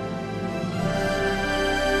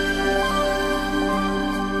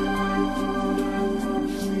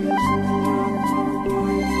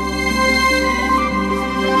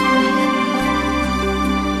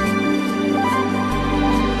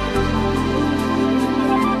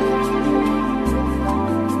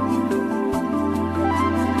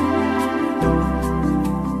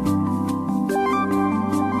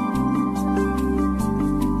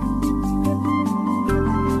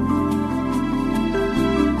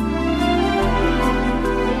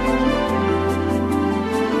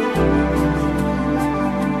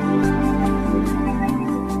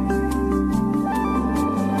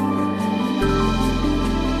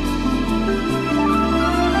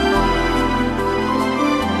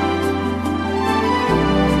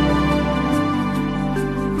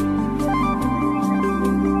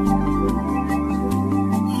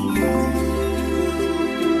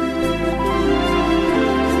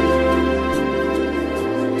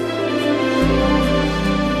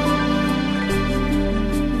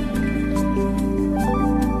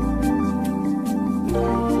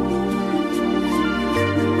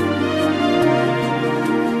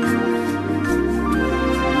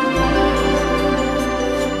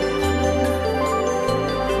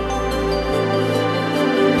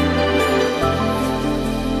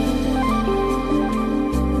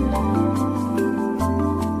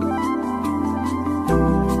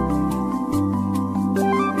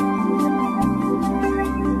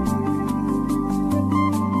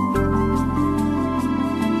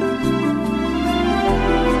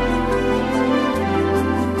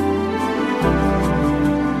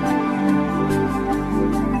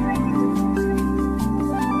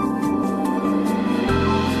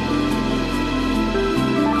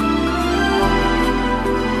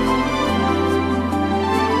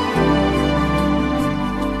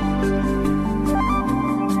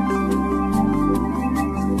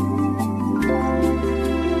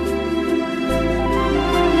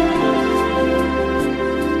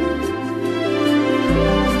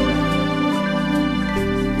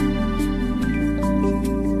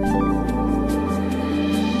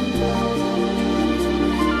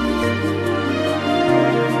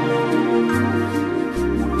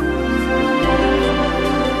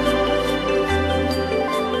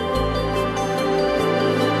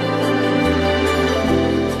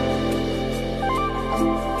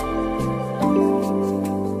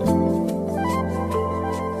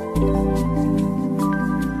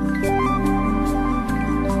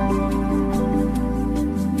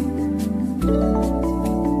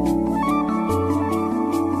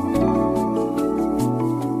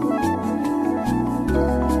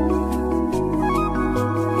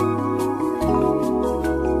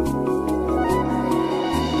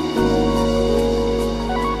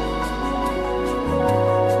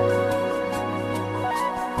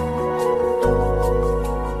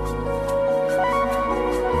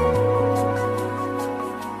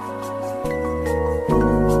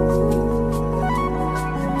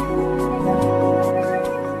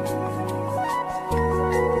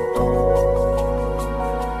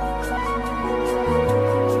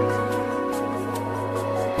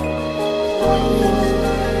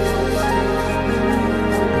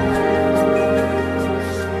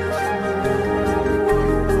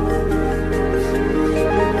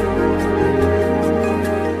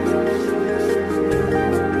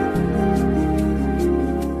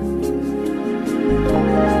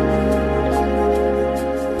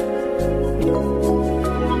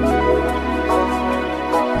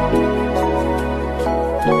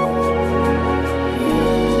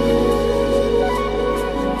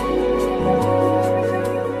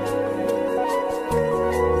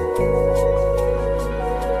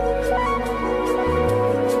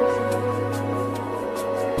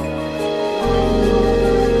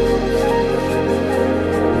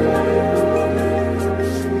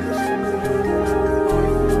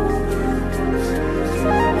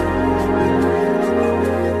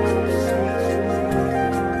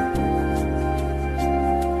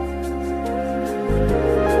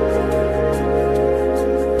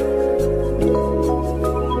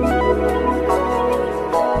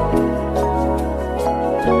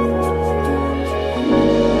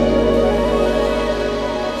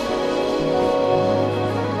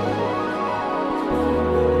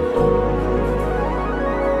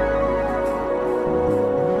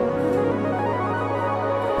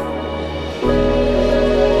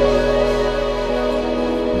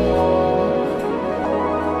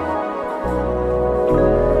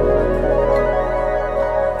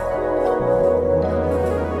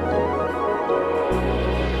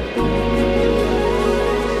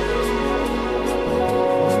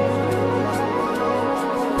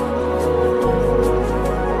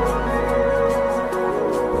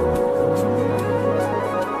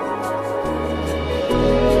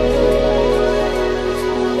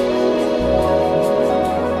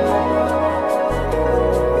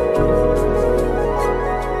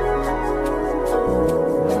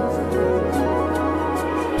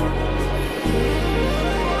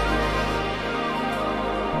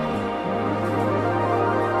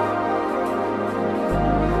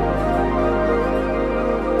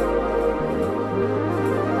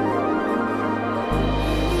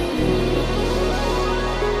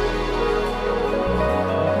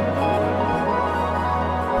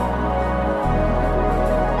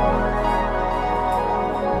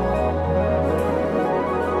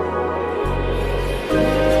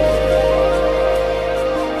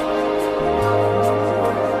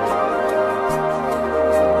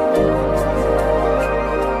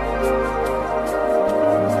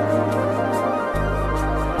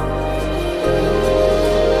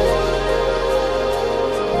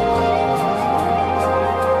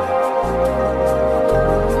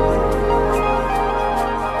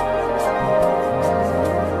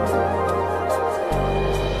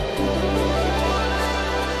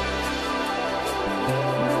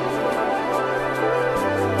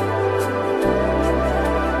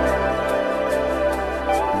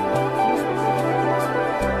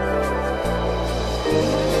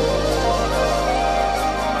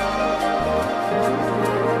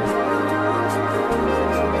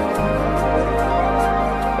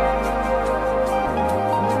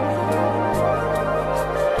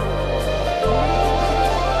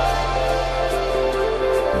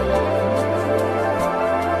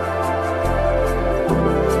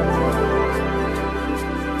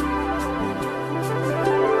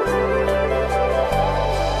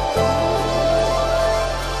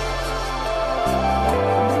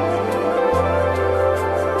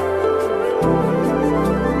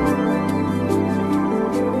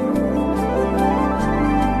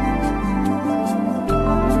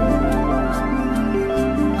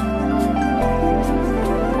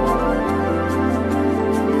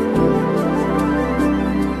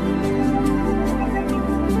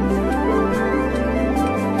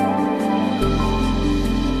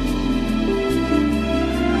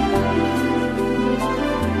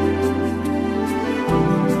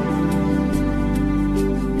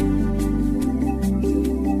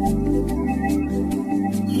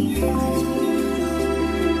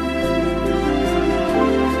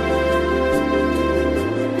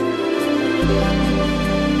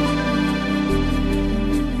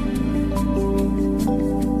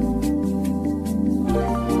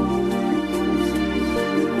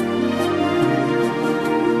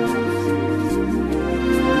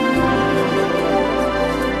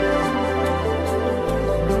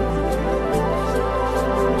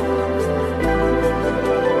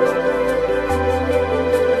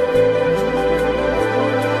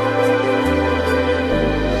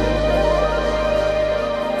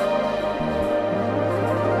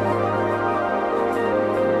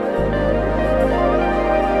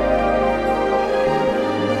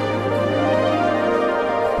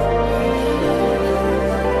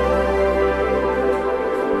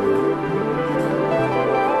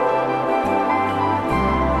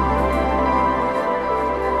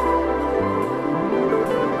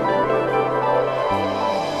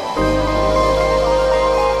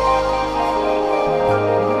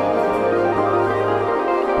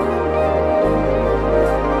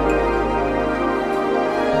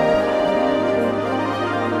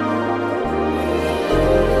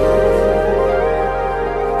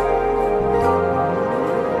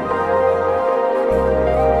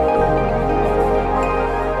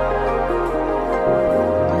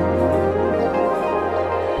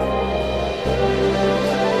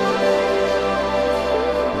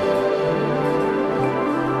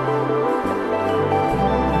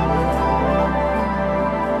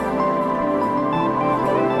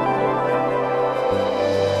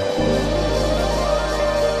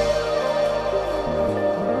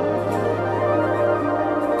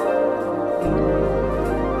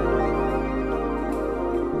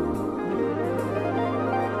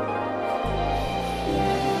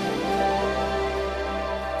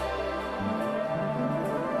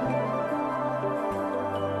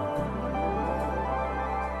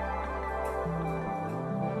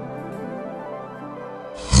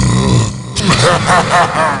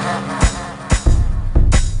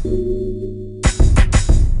 Main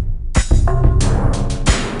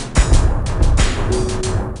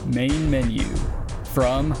menu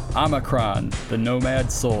from Omicron, the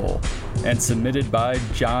Nomad Soul, and submitted by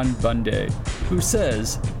John Bunday, who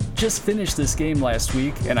says, just finished this game last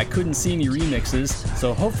week and I couldn't see any remixes,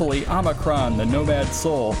 so hopefully Omicron, the Nomad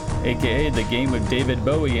Soul, aka the game with David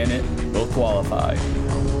Bowie in it, will qualify.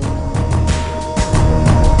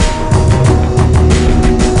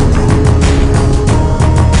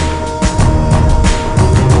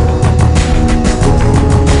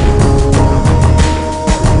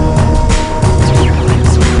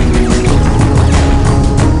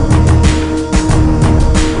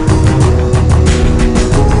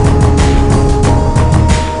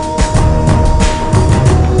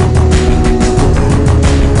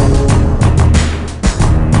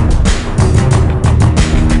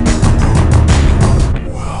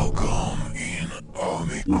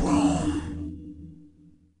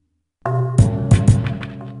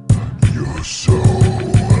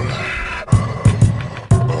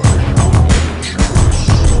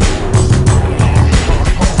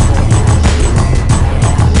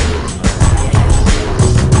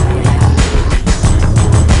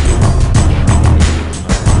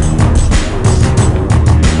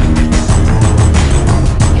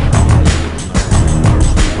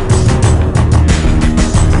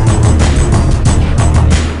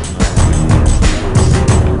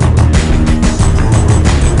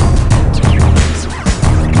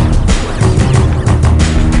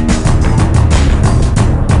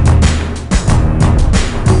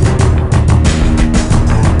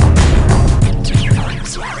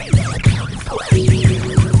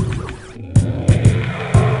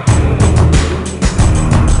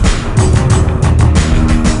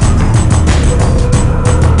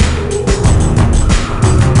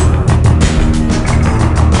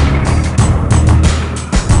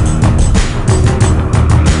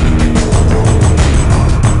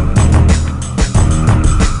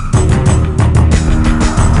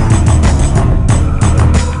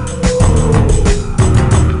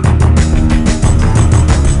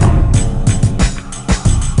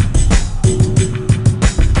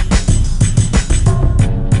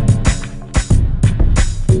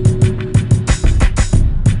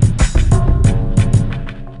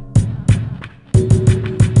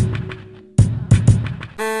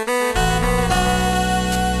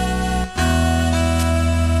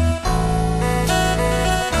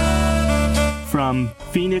 From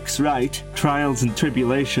Phoenix Wright, Trials and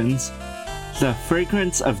Tribulations, The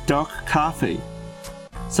Fragrance of Dark Coffee.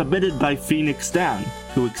 Submitted by Phoenix Dan,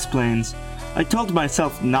 who explains, I told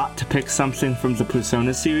myself not to pick something from the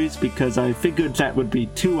Persona series because I figured that would be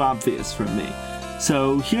too obvious for me.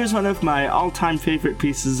 So here's one of my all-time favorite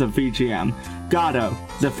pieces of VGM, Gato,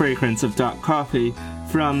 The Fragrance of Dark Coffee,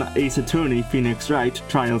 from Ace Attorney Phoenix Wright,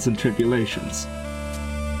 Trials and Tribulations.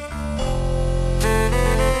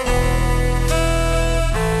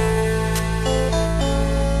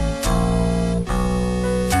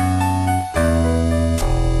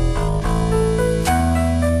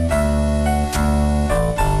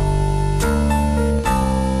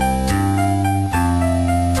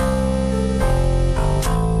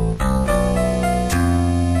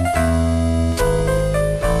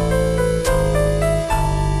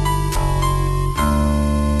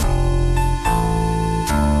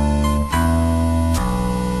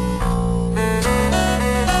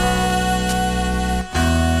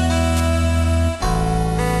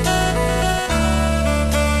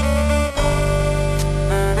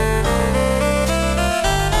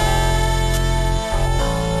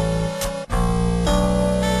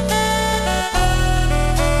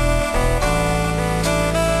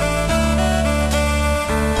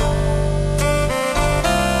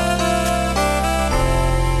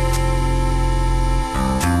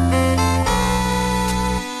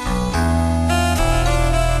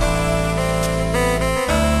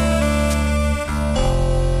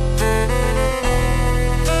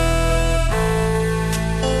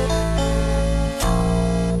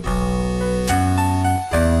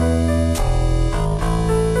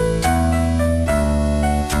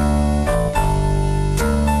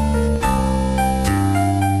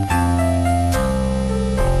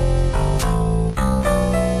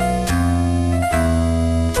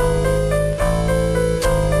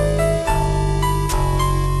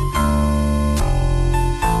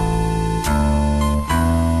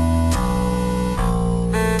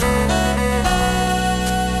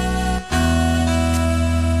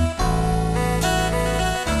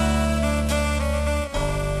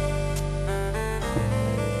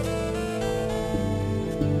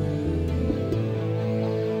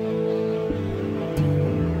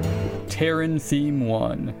 Terran Theme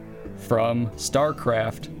 1 from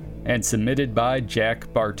StarCraft and submitted by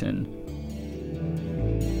Jack Barton.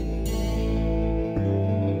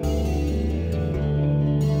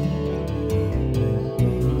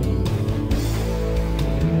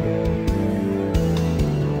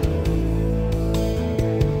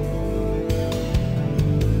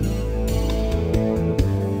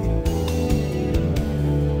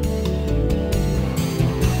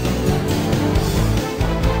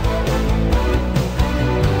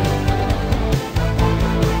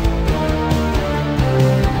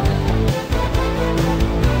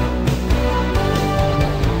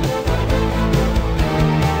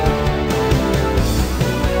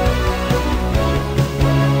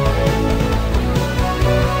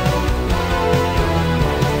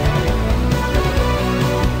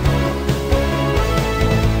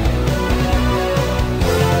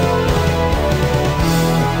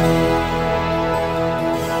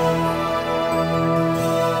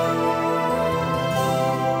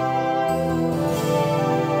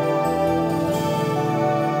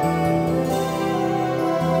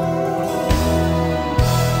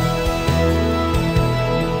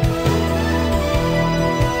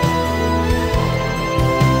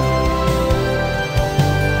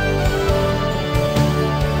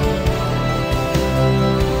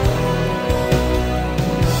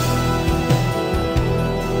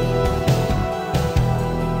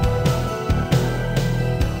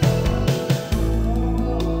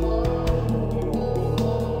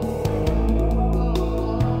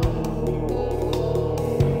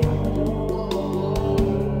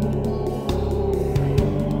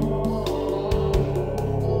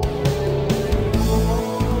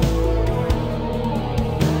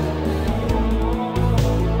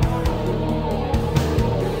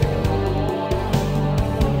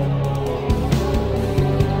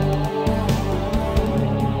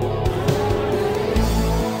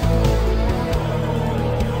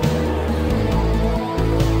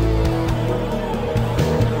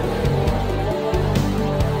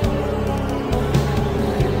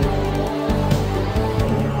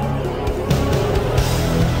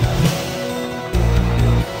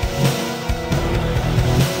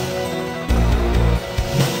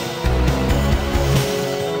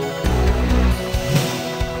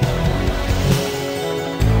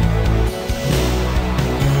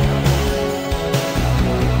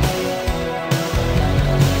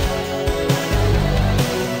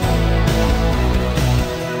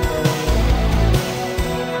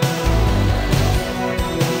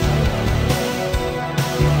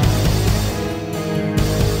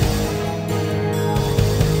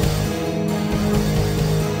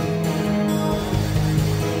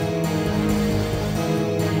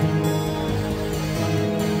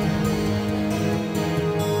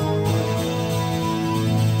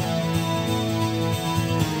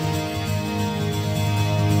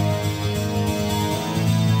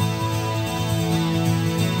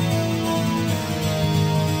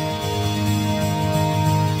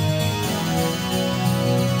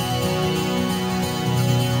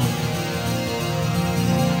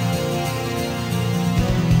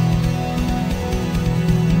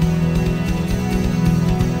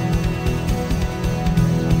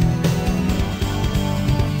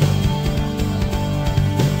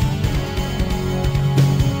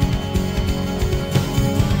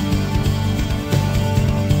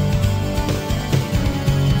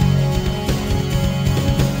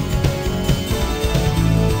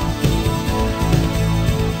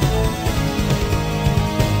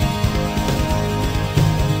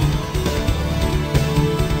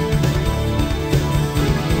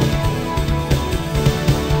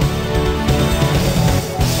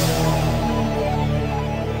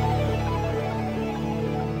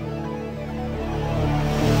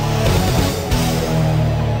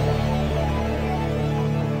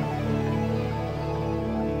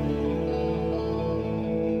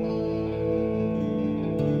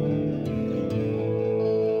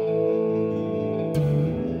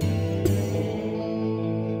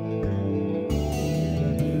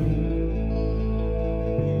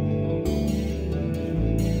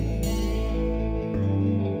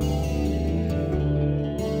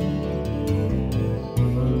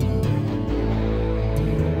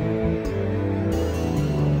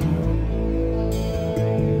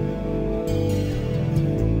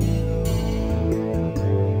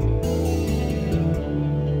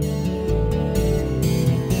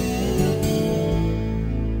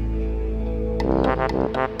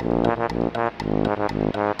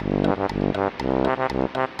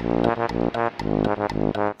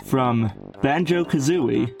 From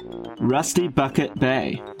Banjo-Kazooie, Rusty Bucket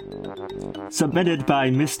Bay. submitted by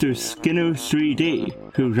Mr.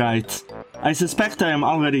 Skinner3D, who writes, I suspect I am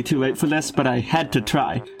already too late for this, but I had to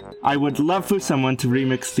try. I would love for someone to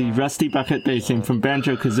remix the Rusty Bucket bass theme from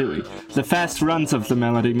Banjo-Kazooie. The fast runs of the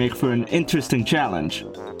melody make for an interesting challenge.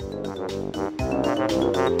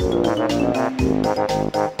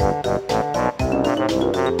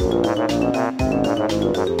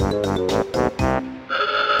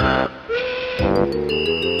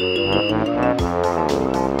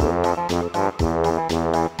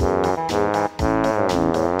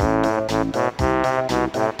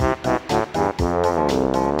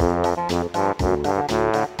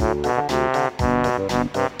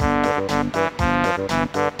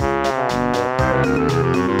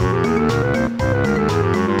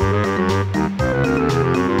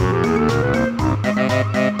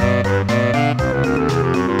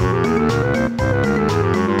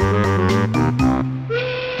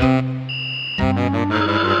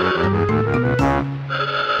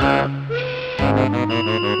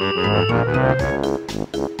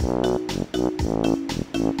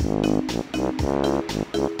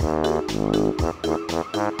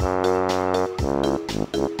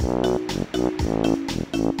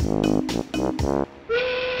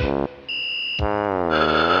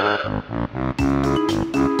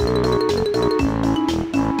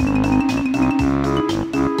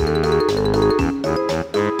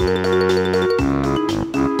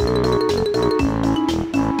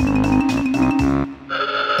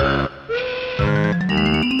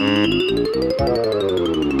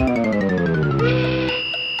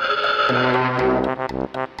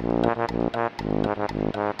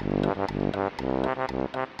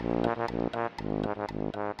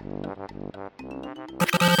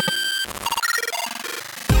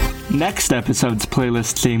 Next episode's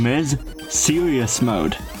playlist theme is Serious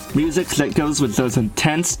Mode. Music that goes with those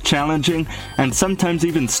intense, challenging, and sometimes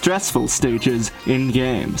even stressful stages in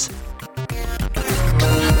games.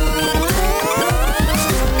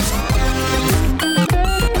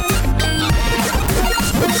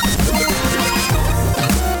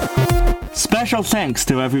 Special thanks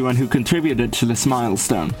to everyone who contributed to this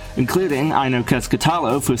milestone, including Aino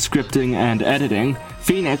Cascatalo for scripting and editing,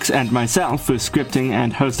 Phoenix and myself for scripting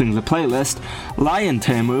and hosting the playlist, Lion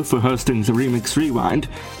Tamu for hosting the Remix Rewind,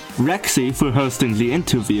 Rexy for hosting the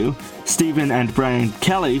interview, Stephen and Brian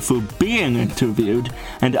Kelly for being interviewed,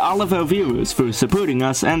 and all of our viewers for supporting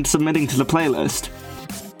us and submitting to the playlist.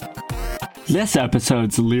 This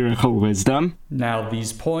episode's lyrical wisdom: Now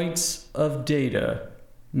these points of data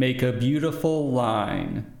make a beautiful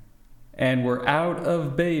line. And we're out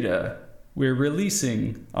of beta. We're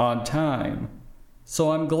releasing on time.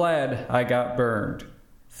 So I'm glad I got burned.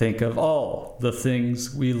 Think of all the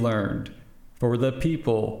things we learned for the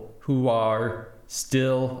people who are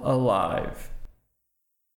still alive.